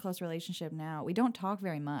have a very close relationship now. We don't talk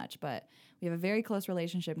very much, but we have a very close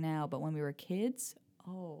relationship now. But when we were kids,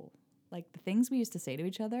 like the things we used to say to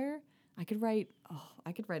each other, I could write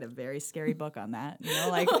a very scary book on that. You know,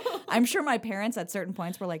 like I'm sure my parents at certain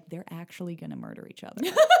points were like, they're actually gonna murder each other.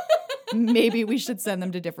 Maybe we should send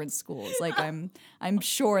them to different schools. Like I'm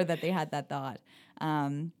sure that they had that thought.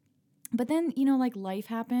 But then, you know, like life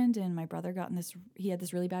happened and my brother he had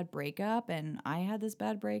this really bad breakup and I had this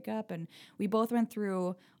bad breakup and we both went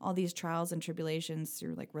through all these trials and tribulations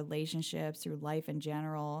through like relationships, through life in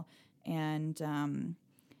general. And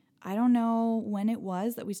I don't know when it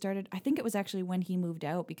was that we started. I think it was actually when he moved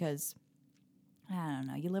out because I don't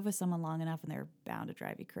know. You live with someone long enough and they're bound to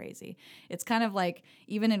drive you crazy. It's kind of like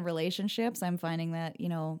even in relationships, I'm finding that, you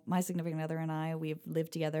know, my significant other and I, we've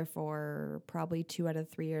lived together for probably 2 out of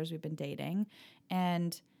 3 years we've been dating.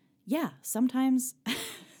 And yeah, sometimes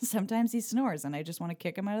he snores and I just want to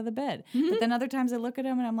kick him out of the bed. But then other times I look at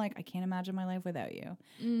him and I'm like, I can't imagine my life without you.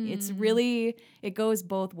 It's really, it goes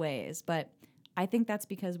both ways. But I think that's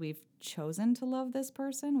because we've chosen to love this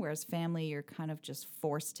person, whereas family, you're kind of just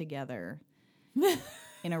forced together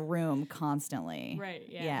in a room constantly. Right,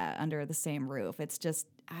 yeah. Yeah, under the same roof. It's just,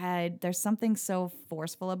 there's something so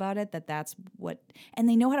forceful about it that's what, and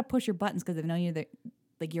they know how to push your buttons because they've known you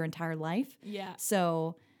like your entire life. Yeah.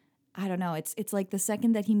 So I don't know. It's like the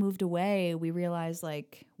second that he moved away, we realized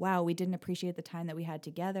like, wow, we didn't appreciate the time that we had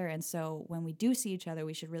together. And so when we do see each other,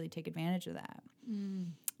 we should really take advantage of that.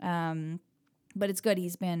 But it's good.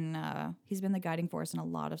 He's been the guiding force in a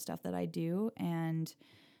lot of stuff that I do. And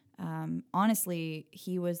honestly,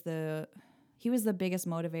 he was the biggest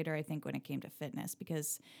motivator, I think, when it came to fitness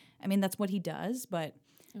because, I mean, that's what he does. But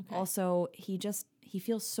also he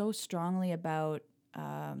feels so strongly about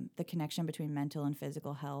the connection between mental and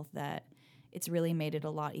physical health that it's really made it a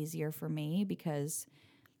lot easier for me because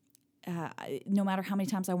no matter how many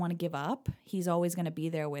times I want to give up, he's always going to be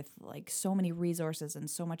there with like so many resources and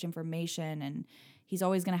so much information. And he's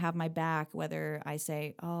always going to have my back, whether I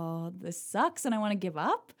say, oh, this sucks and I want to give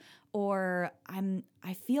up, or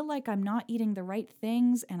I feel like I'm not eating the right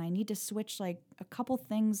things and I need to switch like a couple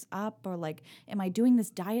things up, or like, am I doing this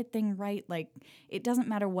diet thing right? Like, it doesn't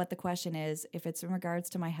matter what the question is. If it's in regards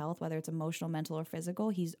to my health, whether it's emotional, mental, or physical,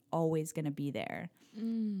 he's always going to be there.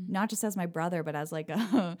 Not just as my brother, but as like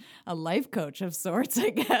a life coach of sorts,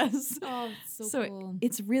 I guess. Oh, it's so cool.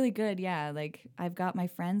 It's really good. Yeah. Like I've got my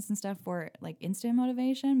friends and stuff for like instant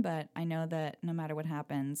motivation, but I know that no matter what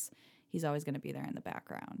happens, he's always going to be there in the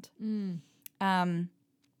background.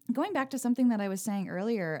 Going back to something that I was saying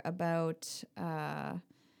earlier about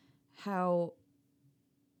how...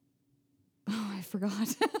 Oh, I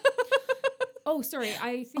forgot. Oh, sorry.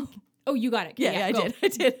 I think... Oh, you got it. Yeah, I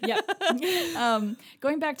did. Yeah.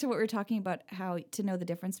 Going back to what we were talking about, how to know the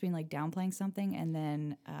difference between like downplaying something and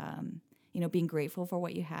then, being grateful for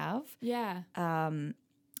what you have. Yeah.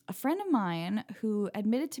 A friend of mine who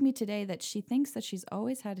admitted to me today that she thinks that she's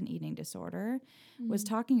always had an eating disorder was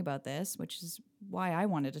talking about this, which is why I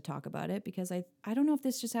wanted to talk about it, because I don't know if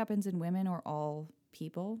this just happens in women or all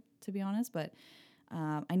people, to be honest, but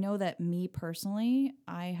I know that me personally,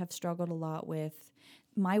 I have struggled a lot with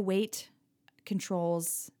my weight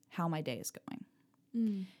controls how my day is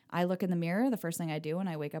going. I look in the mirror. The first thing I do when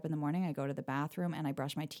I wake up in the morning, I go to the bathroom and I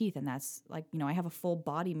brush my teeth. And that's like, I have a full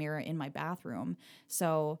body mirror in my bathroom.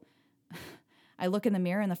 So I look in the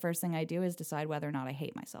mirror and the first thing I do is decide whether or not I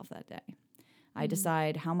hate myself that day. I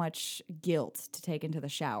decide how much guilt to take into the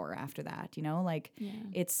shower after that.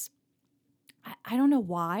 It's, I don't know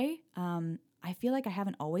why. I feel like I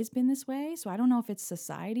haven't always been this way. So I don't know if it's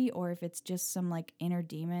society or if it's just some like inner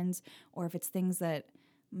demons or if it's things that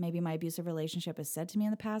maybe my abusive relationship has said to me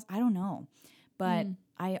in the past. I don't know. But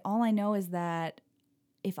all I know is that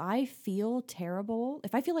if I feel terrible,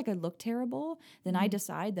 if I feel like I look terrible, then I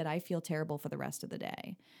decide that I feel terrible for the rest of the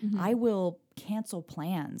day. I will cancel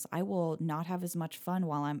plans. I will not have as much fun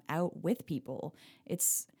while I'm out with people.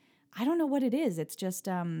 I don't know what it is. It's just,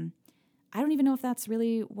 I don't even know if that's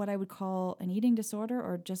really what I would call an eating disorder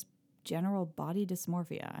or just general body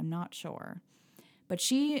dysmorphia. I'm not sure. But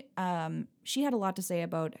she had a lot to say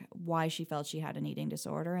about why she felt she had an eating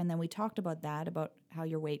disorder. And then we talked about that, about how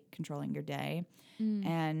your weight controlling your day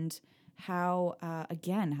and how,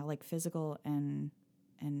 again, how like physical and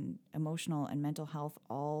emotional and mental health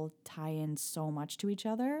all tie in so much to each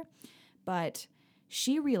other. But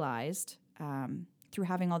she realized through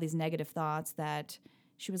having all these negative thoughts that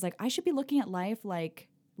she was like, I should be looking at life like,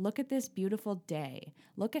 look at this beautiful day.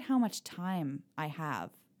 Look at how much time I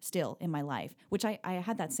have still in my life, which I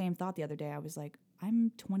had that same thought the other day. I was like,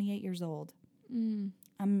 I'm 28 years old.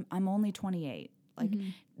 I'm only 28. Like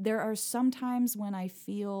there are some times when I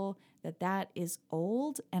feel that is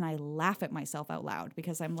old and I laugh at myself out loud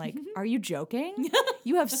because I'm like, are you joking?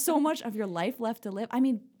 You have so much of your life left to live. I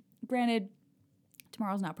mean, granted,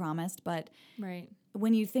 tomorrow's not promised, but Right.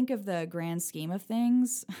 when you think of the grand scheme of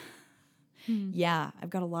things, yeah, I've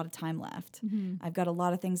got a lot of time left. I've got a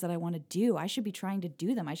lot of things that I want to do. I should be trying to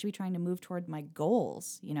do them. I should be trying to move toward my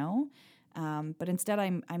goals, you know? But instead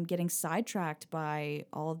I'm getting sidetracked by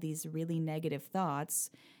all of these really negative thoughts,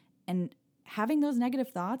 and having those negative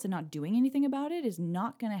thoughts and not doing anything about it is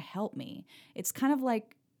not going to help me. It's kind of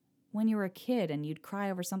like when you were a kid and you'd cry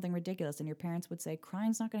over something ridiculous and your parents would say,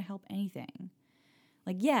 crying's not going to help anything.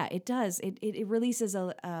 Like, yeah, it does. It releases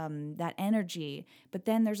that energy. But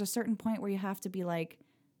then there's a certain point where you have to be like,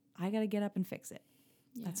 I got to get up and fix it.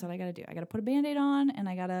 Yeah. That's what I got to do. I got to put a Band-Aid on and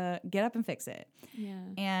I got to get up and fix it. Yeah.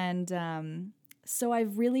 And so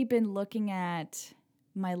I've really been looking at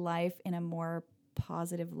my life in a more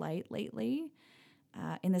positive light lately,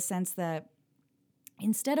 in the sense that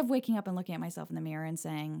instead of waking up and looking at myself in the mirror and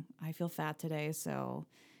saying, I feel fat today, so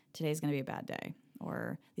today's going to be a bad day.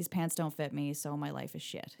 Or these pants don't fit me, so my life is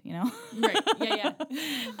shit, you know? Right.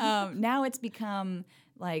 Yeah. Now it's become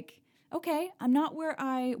like, okay, I'm not where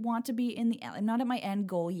I want to be I'm not at my end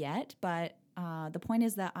goal yet, but the point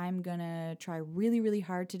is that I'm going to try really, really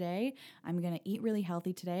hard today. I'm going to eat really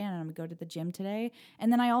healthy today, and I'm going to go to the gym today.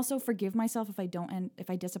 And then I also forgive myself if I don't, and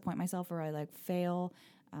if I disappoint myself or I like fail,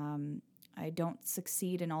 I don't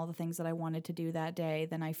succeed in all the things that I wanted to do that day,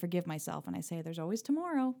 then I forgive myself and I say, there's always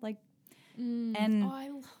tomorrow. Like, and I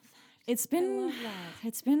love that. it's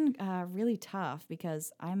been really tough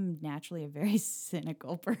because I'm naturally a very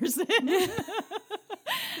cynical person.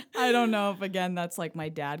 I don't know if, again, that's like my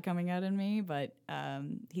dad coming out in me, but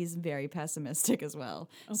he's very pessimistic as well.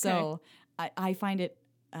 Okay. So I find it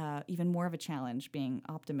even more of a challenge being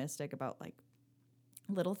optimistic about like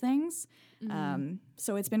little things.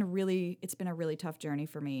 So it's been a really tough journey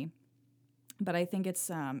for me. But I think it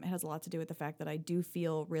has a lot to do with the fact that I do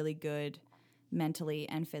feel really good mentally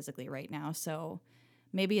and physically right now. So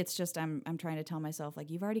maybe it's just I'm trying to tell myself,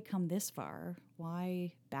 like, you've already come this far.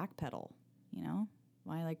 Why backpedal? You know?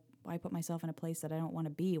 Why put myself in a place that I don't want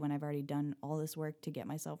to be when I've already done all this work to get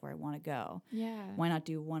myself where I want to go? Yeah. Why not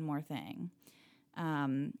do one more thing?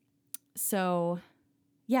 So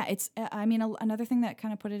yeah, it's I mean another thing that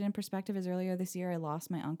kind of put it in perspective is earlier this year I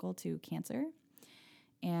lost my uncle to cancer.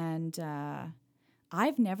 And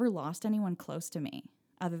I've never lost anyone close to me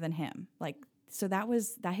other than him. Like, so that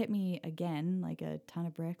hit me again like a ton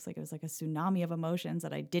of bricks. Like it was like a tsunami of emotions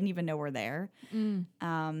that I didn't even know were there.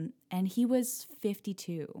 And he was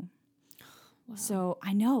 52. Wow. So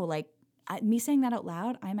I know, like, me saying that out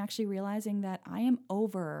loud, I'm actually realizing that I am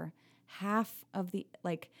over half of the,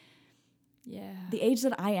 like, the age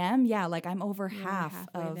that I am. Yeah, like I'm over half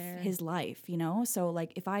of his life, you know? So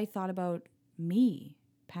like if I thought about me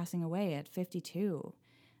passing away at 52,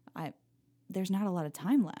 there's not a lot of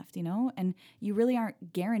time left, you know, and you really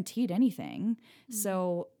aren't guaranteed anything.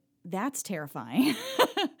 So that's terrifying.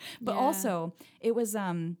 But also it was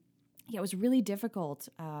really difficult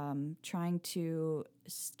trying to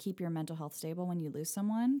keep your mental health stable when you lose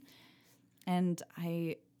someone. And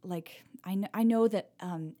I know that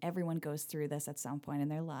everyone goes through this at some point in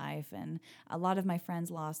their life, and a lot of my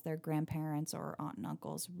friends lost their grandparents or aunt and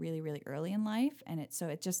uncles really, really early in life, and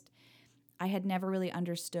I had never really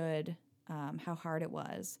understood how hard it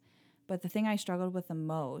was. But the thing I struggled with the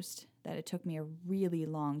most, that it took me a really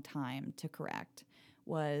long time to correct,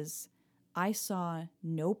 was I saw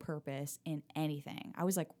no purpose in anything. I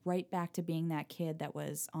was like right back to being that kid that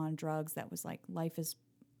was on drugs, that was like life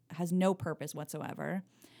has no purpose whatsoever.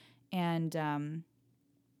 And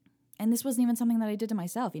this wasn't even something that I did to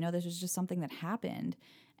myself. You know, this was just something that happened.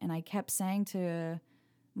 And I kept saying to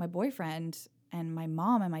my boyfriend and my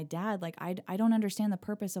mom and my dad, like, I don't understand the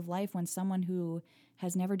purpose of life when someone who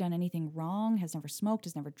has never done anything wrong, has never smoked,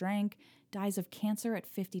 has never drank, dies of cancer at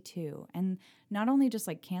 52. And not only just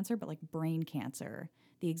like cancer, but like brain cancer,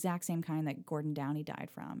 the exact same kind that Gordon Downey died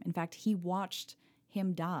from. In fact, he watched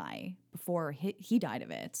him die before he died of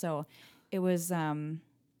it. So it was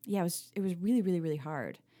it was really, really, really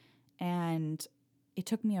hard. And it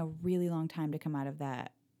took me a really long time to come out of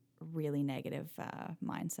that really negative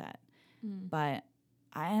mindset. But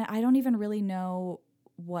I don't even really know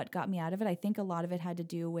what got me out of it. I think a lot of it had to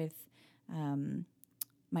do with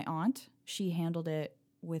my aunt. She handled it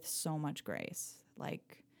with so much grace.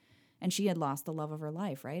 And she had lost the love of her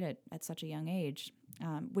life, right, at such a young age,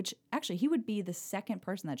 which actually he would be the second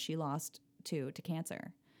person that she lost to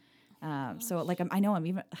cancer. So I know I'm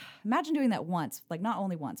even, imagine doing that once, like not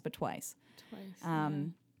only once, but twice.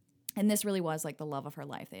 And this really was like the love of her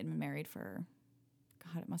life. They had been married for,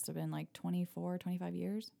 God, it must have been like 24, 25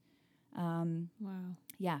 years. Wow.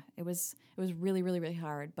 Yeah, it was really, really, really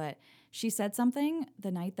hard. But she said something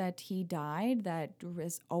the night that he died that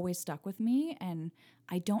has always stuck with me, and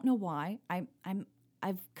I don't know why.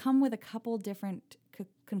 I've come with a couple different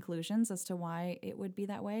conclusions as to why it would be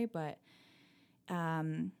that way, but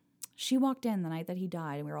she walked in the night that he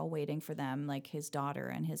died, and we were all waiting for them, like his daughter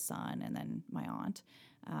and his son, and then my aunt.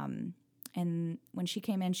 And when she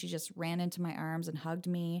came in, she just ran into my arms and hugged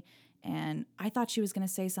me. And I thought she was going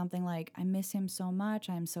to say something like, I miss him so much.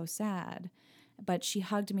 I'm so sad. But she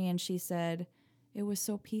hugged me and she said, it was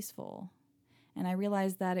so peaceful. And I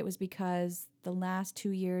realized that it was because the last 2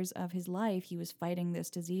 years of his life, he was fighting this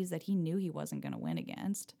disease that he knew he wasn't going to win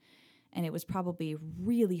against. And it was probably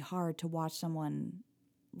really hard to watch someone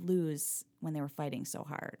lose when they were fighting so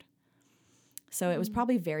hard. So it was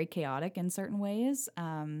probably very chaotic in certain ways.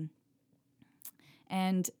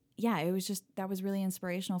 And yeah, it was just, that was really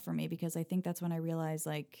inspirational for me, because I think that's when I realized,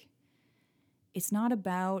 like, it's not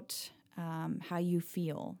about how you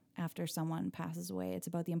feel after someone passes away. It's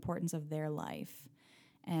about the importance of their life.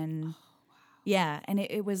 And yeah, and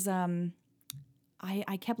it was,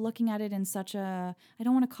 I kept looking at it in such a, I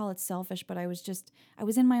don't want to call it selfish, but I was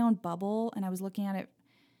in my own bubble, and I was looking at it,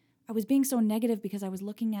 I was being so negative because I was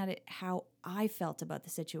looking at it how I felt about the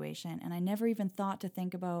situation. And I never even thought to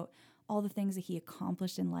think about all the things that he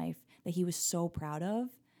accomplished in life that he was so proud of.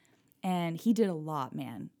 And he did a lot,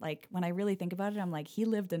 man. Like, when I really think about it, I'm like, he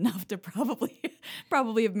lived enough to probably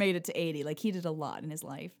have made it to 80. Like, he did a lot in his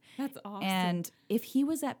life. That's awesome. And if he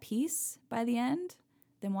was at peace by the end,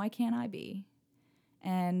 then why can't I be?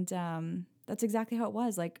 And that's exactly how it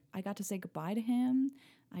was. Like, I got to say goodbye to him.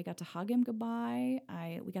 I got to hug him goodbye.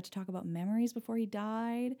 We got to talk about memories before he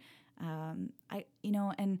died. I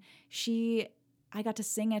got to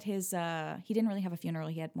sing at his, he didn't really have a funeral.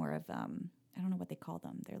 He had more of, I don't know what they call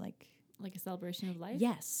them. They're like a celebration of life?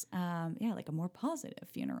 Yes. Yeah, like a more positive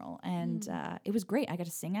funeral. And it was great. I got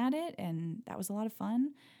to sing at it, and that was a lot of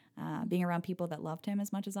fun. Being around people that loved him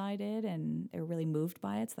as much as I did, and they were really moved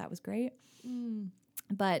by it, so that was great.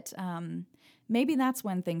 But maybe that's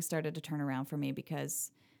when things started to turn around for me,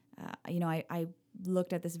 because I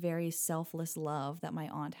looked at this very selfless love that my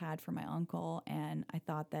aunt had for my uncle, and I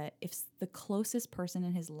thought that if the closest person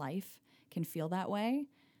in his life can feel that way,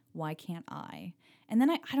 why can't I? And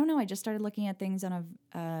then I don't know, I just started looking at things I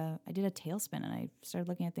did a tailspin, and I started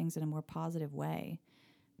looking at things in a more positive way,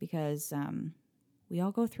 because we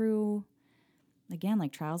all go through, again,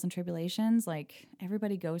 like trials and tribulations. Like,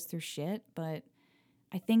 everybody goes through shit, but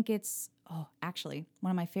I think it's, actually,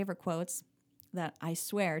 one of my favorite quotes that I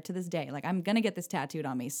swear to this day, like, I'm going to get this tattooed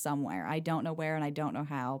on me somewhere. I don't know where and I don't know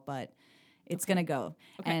how, but it's going to go.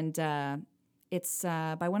 Okay. And it's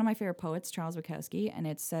by one of my favorite poets, Charles Bukowski, and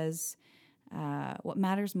it says, what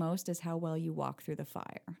matters most is how well you walk through the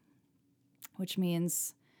fire, which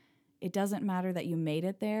means it doesn't matter that you made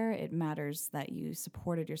it there. It matters that you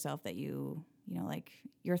supported yourself, that like,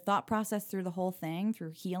 your thought process through the whole thing,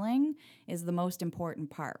 through healing, is the most important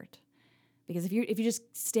part. Because if you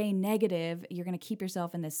just stay negative, you're going to keep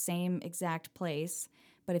yourself in the same exact place.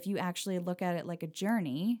 But if you actually look at it like a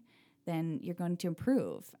journey, then you're going to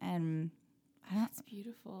improve. And that's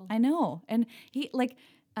beautiful. I know. And he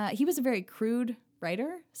was a very crude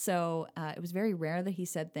writer, so it was very rare that he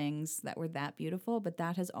said things that were that beautiful. But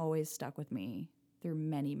that has always stuck with me through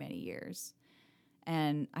many, many years.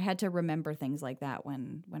 And I had to remember things like that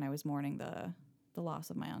when I was mourning the loss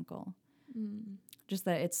of my uncle. Just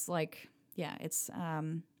that it's like, yeah, it's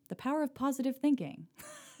the power of positive thinking.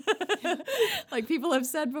 Like people have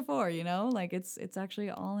said before, like it's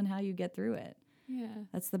actually all in how you get through it. Yeah.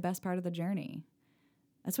 That's the best part of the journey.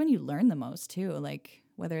 That's when you learn the most too, like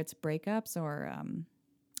whether it's breakups or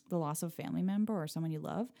the loss of a family member or someone you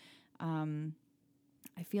love.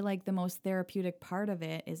 I feel like the most therapeutic part of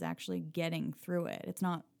it is actually getting through it. It's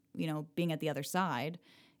not, being at the other side.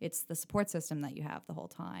 It's the support system that you have the whole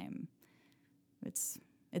time. It's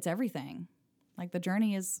everything. Like the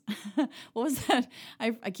journey is, what was that?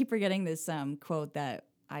 I keep forgetting this quote that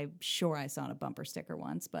I'm sure I saw on a bumper sticker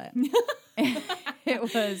once, but it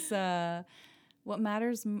was what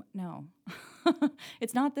matters. No,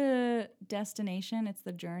 it's not the destination; it's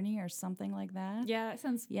the journey, or something like that. Yeah, that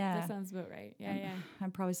sounds Yeah. about right. Yeah. I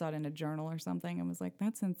probably saw it in a journal or something and was like,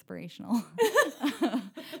 "That's inspirational."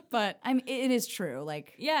 But it is true.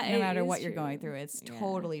 Like, Yeah, no it matter is what you're true. going through, it's Yeah.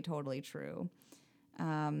 totally true.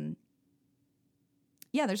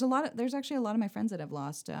 Yeah, there's actually a lot of my friends that have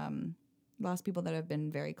lost people that have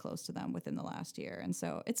been very close to them within the last year, and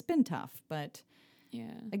so it's been tough. But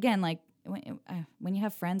Yeah. again, like when you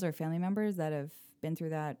have friends or family members that have been through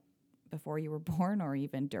that before you were born or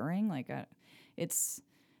even during, like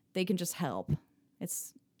they can just help.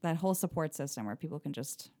 It's that whole support system where people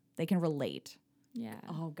they can relate. Yeah.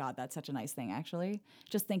 Oh God, that's such a nice thing. Actually,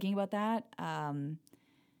 just thinking about that,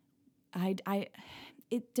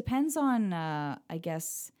 it depends on I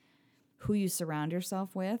guess who you surround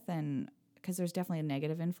yourself with, and because there's definitely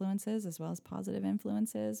negative influences as well as positive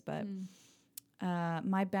influences. But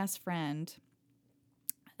my best friend,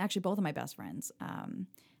 actually both of my best friends,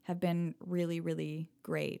 have been really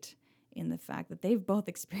great in the fact that they've both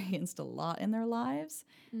experienced a lot in their lives,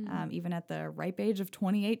 even at the ripe age of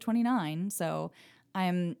 28, 29. So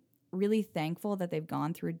I'm really thankful that they've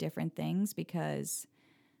gone through different things, because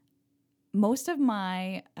most of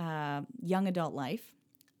my young adult life,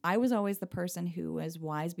 I was always the person who was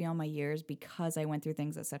wise beyond my years because I went through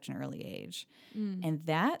things at such an early age. And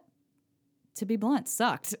that, to be blunt,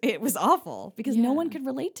 sucked. It was awful because no one could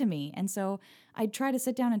relate to me. And so I'd try to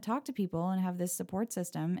sit down and talk to people and have this support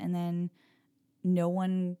system, and then no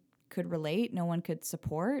one could relate, no one could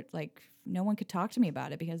support, like no one could talk to me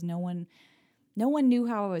about it because no one knew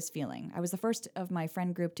how I was feeling. I was the first of my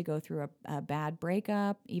friend group to go through a bad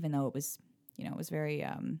breakup, even though it was, it was very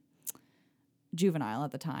juvenile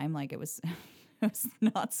at the time. Like it was it was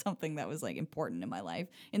not something that was like important in my life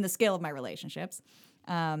in the scale of my relationships.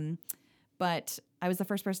 But I was the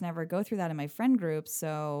first person to ever go through that in my friend group.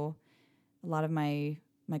 So a lot of my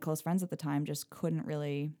close friends at the time just couldn't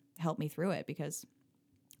really help me through it because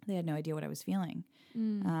they had no idea what I was feeling.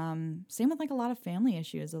 Same with like a lot of family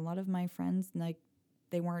issues. A lot of my friends, like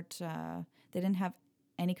they didn't have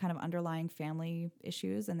any kind of underlying family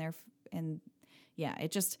issues, and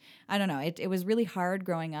it just, I don't know. It was really hard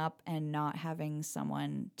growing up and not having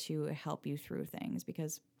someone to help you through things,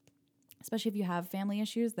 because especially if you have family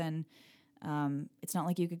issues, then it's not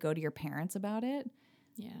like you could go to your parents about it.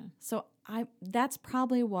 Yeah. So that's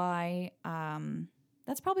probably why,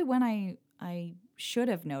 that's probably when I should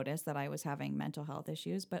have noticed that I was having mental health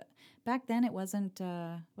issues, but back then it wasn't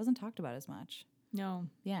talked about as much. No.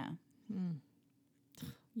 Yeah.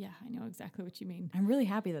 Yeah, I know exactly what you mean. I'm really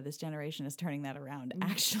happy that this generation is turning that around,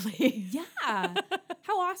 actually. Yeah.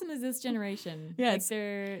 How awesome is this generation? Yeah,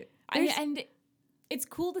 Like and it's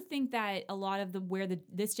cool to think that a lot of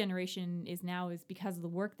this generation is now is because of the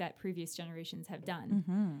work that previous generations have done.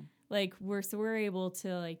 Mm-hmm. Like we're able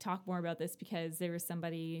to like talk more about this because there was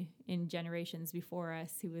somebody in generations before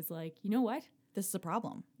us who was like, you know what? This is a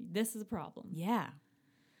problem. This is a problem. Yeah.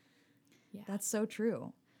 Yeah. That's so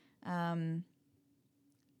true.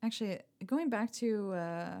 Actually, going back to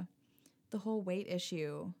the whole weight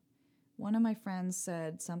issue, one of my friends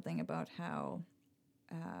said something about how,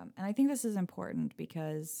 and I think this is important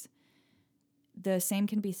because the same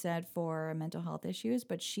can be said for mental health issues,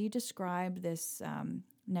 but she described this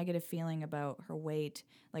negative feeling about her weight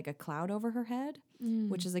like a cloud over her head,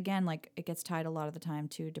 which is, again, like it gets tied a lot of the time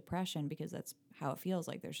to depression because that's how it feels.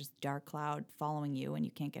 Like there's this dark cloud following you and you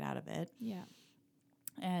can't get out of it. Yeah.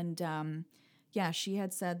 And she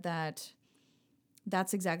had said that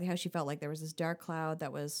that's exactly how she felt. Like there was this dark cloud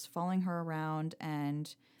that was following her around,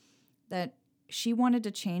 and that she wanted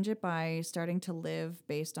to change it by starting to live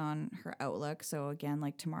based on her outlook. So again,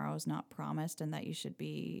 like tomorrow is not promised, and that you should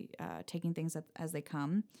be taking things as they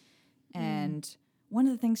come. And one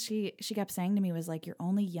of the things she kept saying to me was like, "You're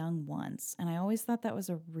only young once," and I always thought that was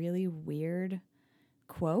a really weird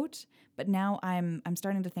quote. But now I'm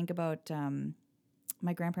starting to think about.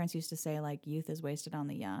 My grandparents used to say, like, youth is wasted on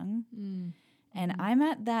the young. And I'm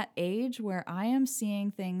at that age where I am seeing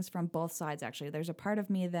things from both sides, actually. There's a part of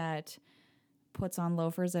me that puts on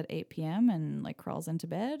loafers at 8 p.m. and, like, crawls into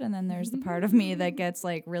bed. And then there's the part of me that gets,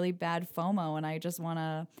 like, really bad FOMO, and I just want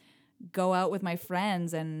to go out with my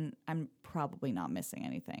friends. And I'm probably not missing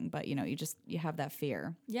anything. But, you have that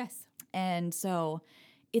fear. Yes. And so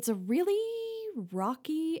it's a really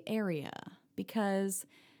rocky area because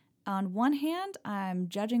on one hand, I'm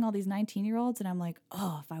judging all these 19-year-olds, and I'm like,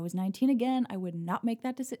 oh, if I was 19 again, I would not make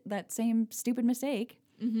that same stupid mistake.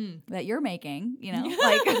 that you're making,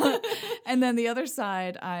 like, and then the other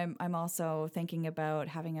side, I'm also thinking about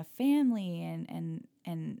having a family,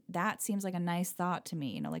 and that seems like a nice thought to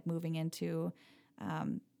me, like moving into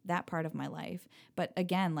that part of my life. But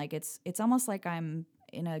again, like it's almost like I'm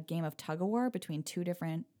in a game of tug of war between two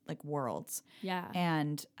different like worlds. Yeah.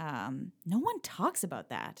 And no one talks about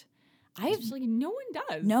that. Actually, no one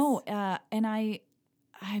does. No, and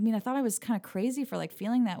I mean, I thought I was kind of crazy for like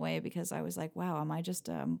feeling that way, because I was like, wow, am I just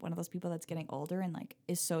one of those people that's getting older and like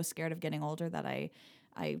is so scared of getting older that I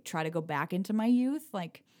try to go back into my youth?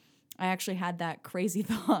 Like, I actually had that crazy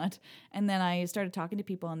thought, and then I started talking to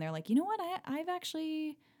people, and they're like, you know what,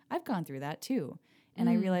 I've gone through that too, and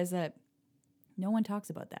I realized that no one talks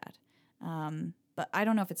about that. But I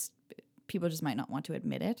don't know if it's people just might not want to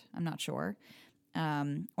admit it. I'm not sure.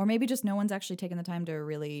 Or maybe just no one's actually taken the time to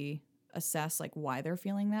really assess like why they're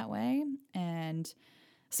feeling that way. And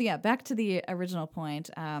so, yeah, back to the original point.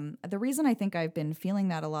 The reason I think I've been feeling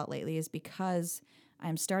that a lot lately is because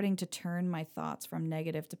I'm starting to turn my thoughts from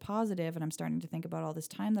negative to positive, and I'm starting to think about all this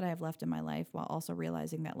time that I have left in my life while also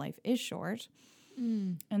realizing that life is short.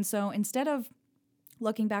 And so instead of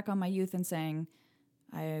looking back on my youth and saying,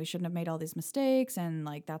 I shouldn't have made all these mistakes, and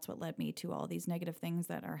like that's what led me to all these negative things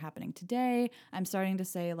that are happening today, I'm starting to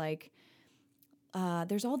say like,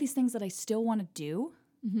 there's all these things that I still want to do,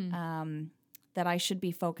 that I should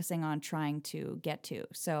be focusing on trying to get to.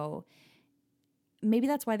 So maybe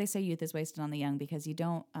that's why they say youth is wasted on the young, because you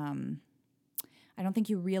don't, I don't think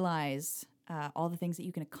you realize all the things that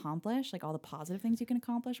you can accomplish, like all the positive things you can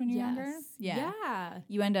accomplish when you're younger. Yeah.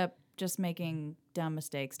 You end up just making dumb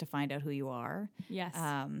mistakes to find out who you are. Yes.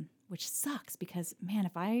 Which sucks, because man,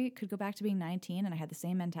 if I could go back to being 19 and I had the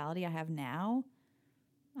same mentality I have now,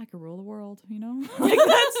 I could rule the world, like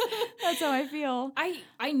that's how I feel.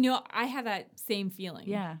 I know I have that same feeling.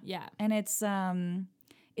 Yeah. Yeah. And it's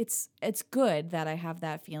good that I have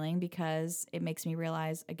that feeling, because it makes me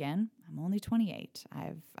realize, again, I'm only 28.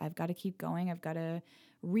 I've got to keep going. I've got to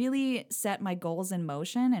really set my goals in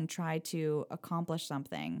motion and try to accomplish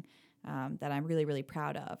something that I'm really, really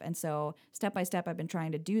proud of. And so step by step, I've been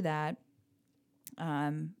trying to do that.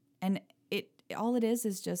 And all it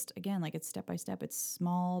is just, again, like it's step by step. It's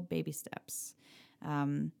small baby steps.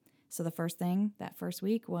 So the first thing that first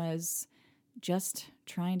week was just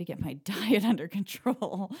trying to get my diet under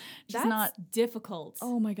control. That's not difficult.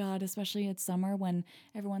 Oh my God, especially in summer when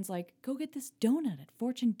everyone's like, go get this donut at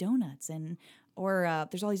Fortune Donuts, or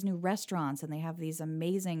there's all these new restaurants and they have these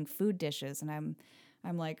amazing food dishes, and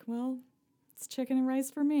I'm like, well, it's chicken and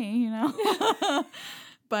rice for me,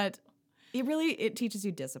 But it teaches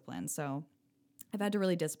you discipline. So I've had to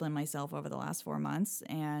really discipline myself over the last 4 months,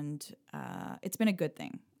 and it's been a good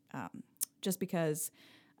thing, just because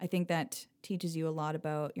I think that teaches you a lot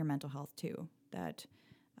about your mental health too, that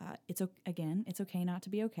it's okay not to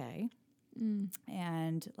be okay.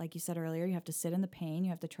 And like you said earlier, you have to sit in the pain. You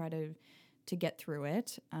have to try to get through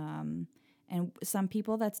it. And some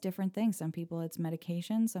people, that's different things. Some people it's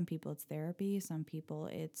medication. Some people it's therapy. Some people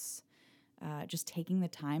it's just taking the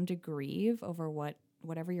time to grieve over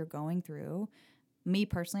whatever you're going through. Me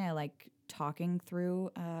personally, I like talking through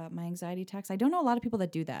my anxiety attacks. I don't know a lot of people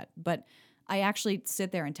that do that, but I actually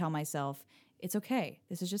sit there and tell myself, it's okay.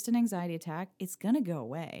 This is just an anxiety attack. It's going to go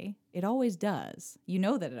away. It always does. You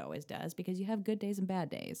know that it always does, because you have good days and bad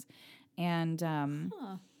days. And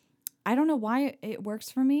I don't know why it works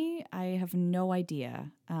for me. I have no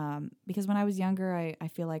idea. Because when I was younger, I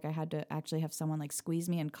feel like I had to actually have someone like squeeze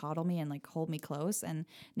me and coddle me and like hold me close. And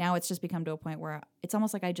now it's just become to a point where it's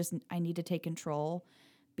almost like I need to take control,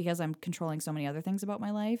 because I'm controlling so many other things about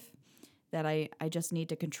my life, that I just need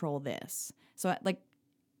to control this. So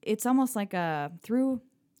it's almost like through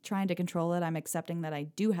trying to control it, I'm accepting that I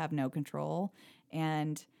do have no control,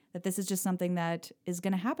 and that this is just something that is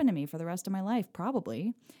going to happen to me for the rest of my life,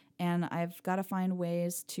 probably. And I've got to find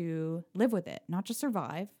ways to live with it, not just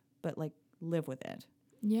survive, but like live with it.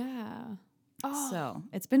 Yeah. Oh, so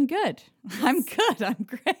it's been good. I'm good. I'm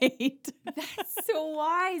great. That's so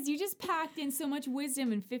wise. You just packed in so much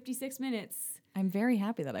wisdom in 56 minutes. I'm very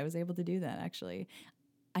happy that I was able to do that, actually.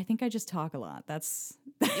 I think I just talk a lot. That's...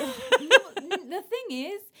 The thing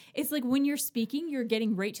is, it's like when you're speaking, you're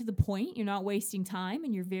getting right to the point. You're not wasting time,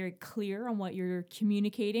 and you're very clear on what you're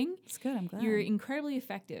communicating. It's good. I'm glad. You're incredibly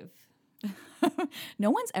effective. No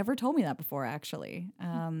one's ever told me that before, actually.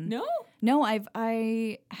 No? No,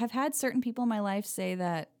 I have had certain people in my life say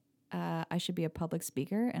that I should be a public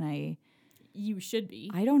speaker, and You should be.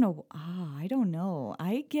 I don't know. I don't know.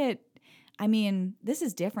 I mean, this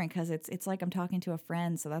is different because it's like I'm talking to a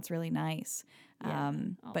friend, so that's really nice. Yeah.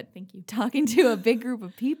 But thank you. talking to a big group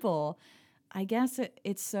of people, I guess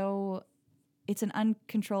it's an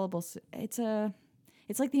uncontrollable, it's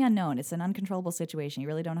like the unknown. It's an uncontrollable situation. You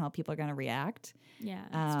really don't know how people are going to react. Yeah,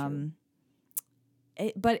 that's true.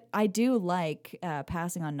 But I do like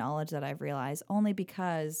passing on knowledge that I've realized, only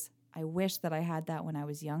because I wish that I had that when I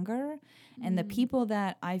was younger. And the people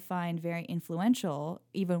that I find very influential,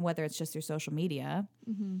 even whether it's just through social media,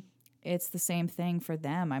 it's the same thing for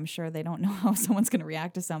them. I'm sure they don't know how someone's going to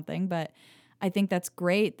react to something, but I think that's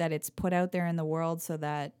great that it's put out there in the world so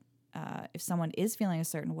that if someone is feeling a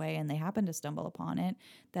certain way and they happen to stumble upon it,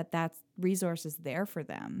 that resource is there for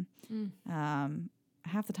them.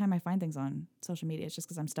 Half the time I find things on social media, it's just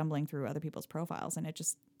because I'm stumbling through other people's profiles, and it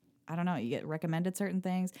just, I don't know, you get recommended certain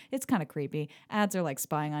things. It's kind of creepy. Ads are like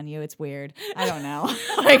spying on you. It's weird. I don't know.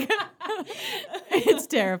 Like, it's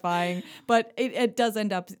terrifying, but it does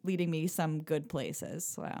end up leading me some good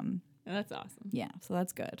places. That's awesome. Yeah, so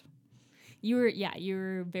that's good. You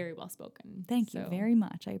were very well spoken. Thank you very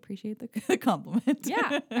much. I appreciate the compliment.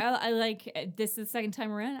 Yeah, I like, this is the second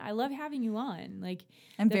time around. I love having you on. Like,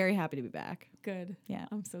 I'm very happy to be back. Good. Yeah,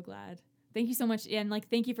 I'm so glad. Thank you so much, and like,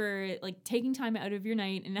 thank you for like taking time out of your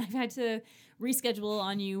night. And I've had to reschedule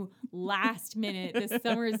on you last minute. This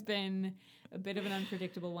summer has been a bit of an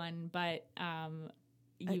unpredictable one, but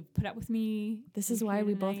you've put up with me. This is why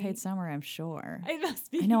we both hate summer, I'm sure. It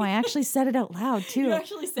must be. I know, I actually said it out loud, too. You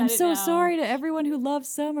actually said I'm it so now. sorry to everyone who loves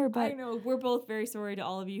summer, but... I know, we're both very sorry to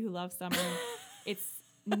all of you who love summer. It's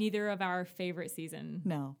neither of our favorite season.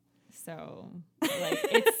 No. So, like,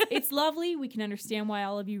 it's lovely. We can understand why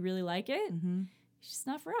all of you really like it. Mm-hmm. It's just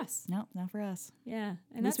not for us. No, not for us. Yeah.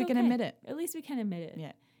 And at least we can admit it. At least we can admit it.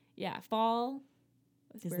 Yeah. Yeah. Fall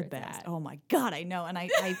is the best. Oh my God, I know. And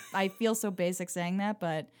I feel so basic saying that,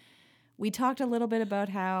 but we talked a little bit about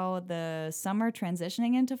how the summer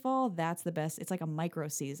transitioning into fall, that's the best. It's like a micro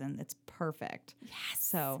season. It's perfect. Yes.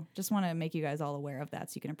 So just want to make you guys all aware of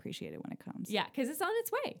that so you can appreciate it when it comes. Yeah, because it's on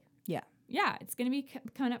its way. Yeah. Yeah, it's going to be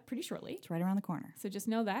coming up pretty shortly. It's right around the corner. So just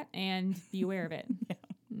know that and be aware of it. Yeah.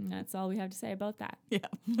 And that's all we have to say about that. Yeah.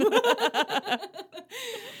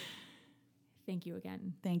 Thank you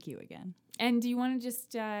again. Thank you again. And do you want to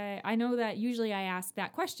just, I know that usually I ask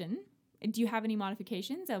that question. Do you have any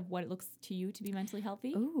modifications of what it looks to you to be mentally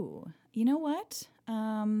healthy? Ooh, you know what?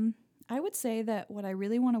 I would say that what I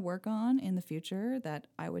really want to work on in the future, that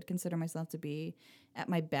I would consider myself to be at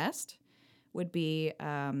my best, would be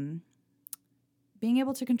being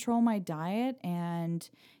able to control my diet and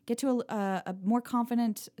get to a more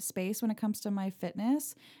confident space when it comes to my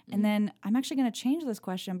fitness. Mm-hmm. And then I'm actually going to change this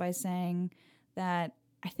question by saying that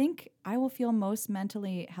I think I will feel most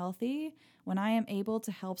mentally healthy when I am able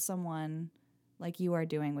to help someone like you are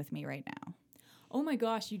doing with me right now. Oh my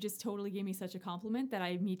gosh, you just totally gave me such a compliment that I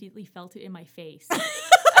immediately felt it in my face.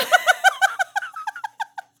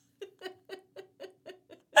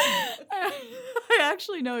 I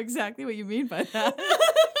actually know exactly what you mean by that.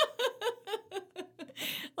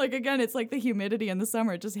 Like, again, it's like the humidity in the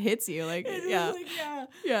summer. It just hits you. Like, yeah. Like, yeah.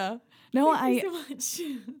 Yeah. No, Thank you so much.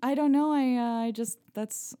 I don't know. I just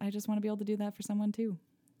want to be able to do that for someone too.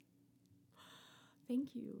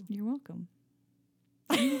 Thank you. You're welcome.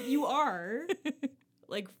 You are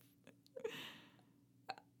like,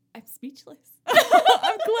 I'm speechless. I'm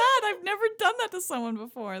glad. I've never done that to someone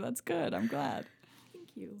before. That's good. I'm glad.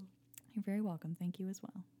 Thank you. You're very welcome. Thank you as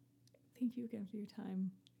well. Thank you again for your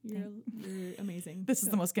time. You're amazing. This is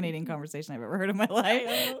the most Canadian conversation I've ever heard in my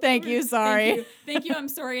life. Thank you. Sorry. Thank you. I'm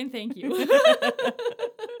sorry. And thank you.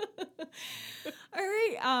 All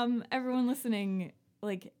right. Everyone listening,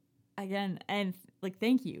 like, again, and like,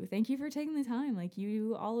 thank you. Thank you for taking the time. Like,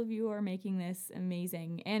 all of you are making this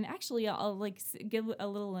amazing. And actually, I'll like give a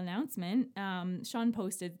little announcement. Sean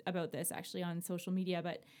posted about this actually on social media,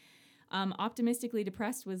 but Optimistically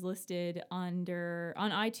Depressed was listed on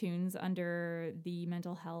iTunes under the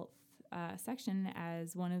mental health section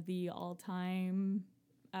as one of the all-time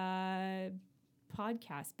podcasts,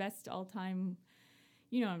 best all-time.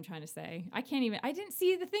 You know what I'm trying to say. I didn't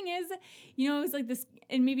see, the thing is, it was like this,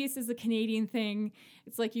 and maybe this is a Canadian thing.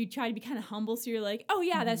 It's like you try to be kind of humble, so you're like, oh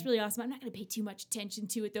yeah, mm-hmm. That's really awesome. I'm not going to pay too much attention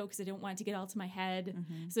to it though, because I don't want it to get all to my head.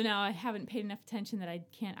 Mm-hmm. So now I haven't paid enough attention that I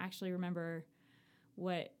can't actually remember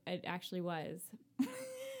what it actually was.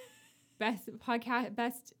 Best podcast,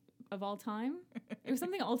 best of all time. It was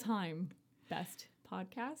something all time. Best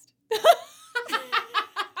podcast.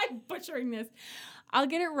 I'm butchering this. I'll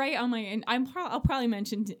get it right on my. I'll probably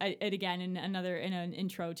mention it again in an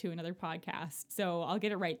intro to another podcast. So I'll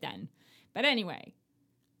get it right then. But anyway,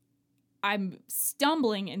 I'm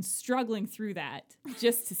stumbling and struggling through that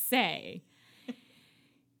just to say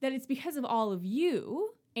that it's because of all of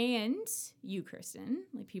you And you, Kristen,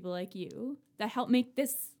 like people like you that helped make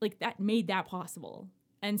this, like that made that possible.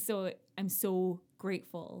 And so I'm so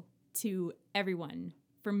grateful to everyone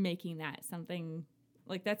for making that something,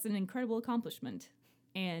 like that's an incredible accomplishment.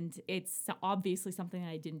 And it's obviously something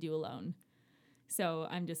I didn't do alone. So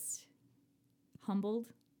I'm just humbled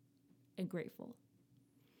and grateful.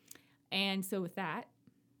 And so with that,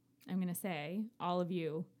 I'm going to say, all of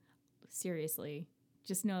you, seriously,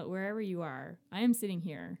 just know that wherever you are, I am sitting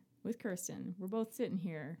here with Kirsten. We're both sitting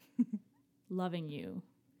here loving you.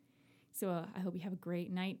 So I hope you have a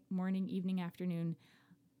great night, morning, evening, afternoon.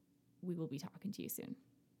 We will be talking to you soon.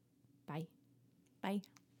 Bye. Bye.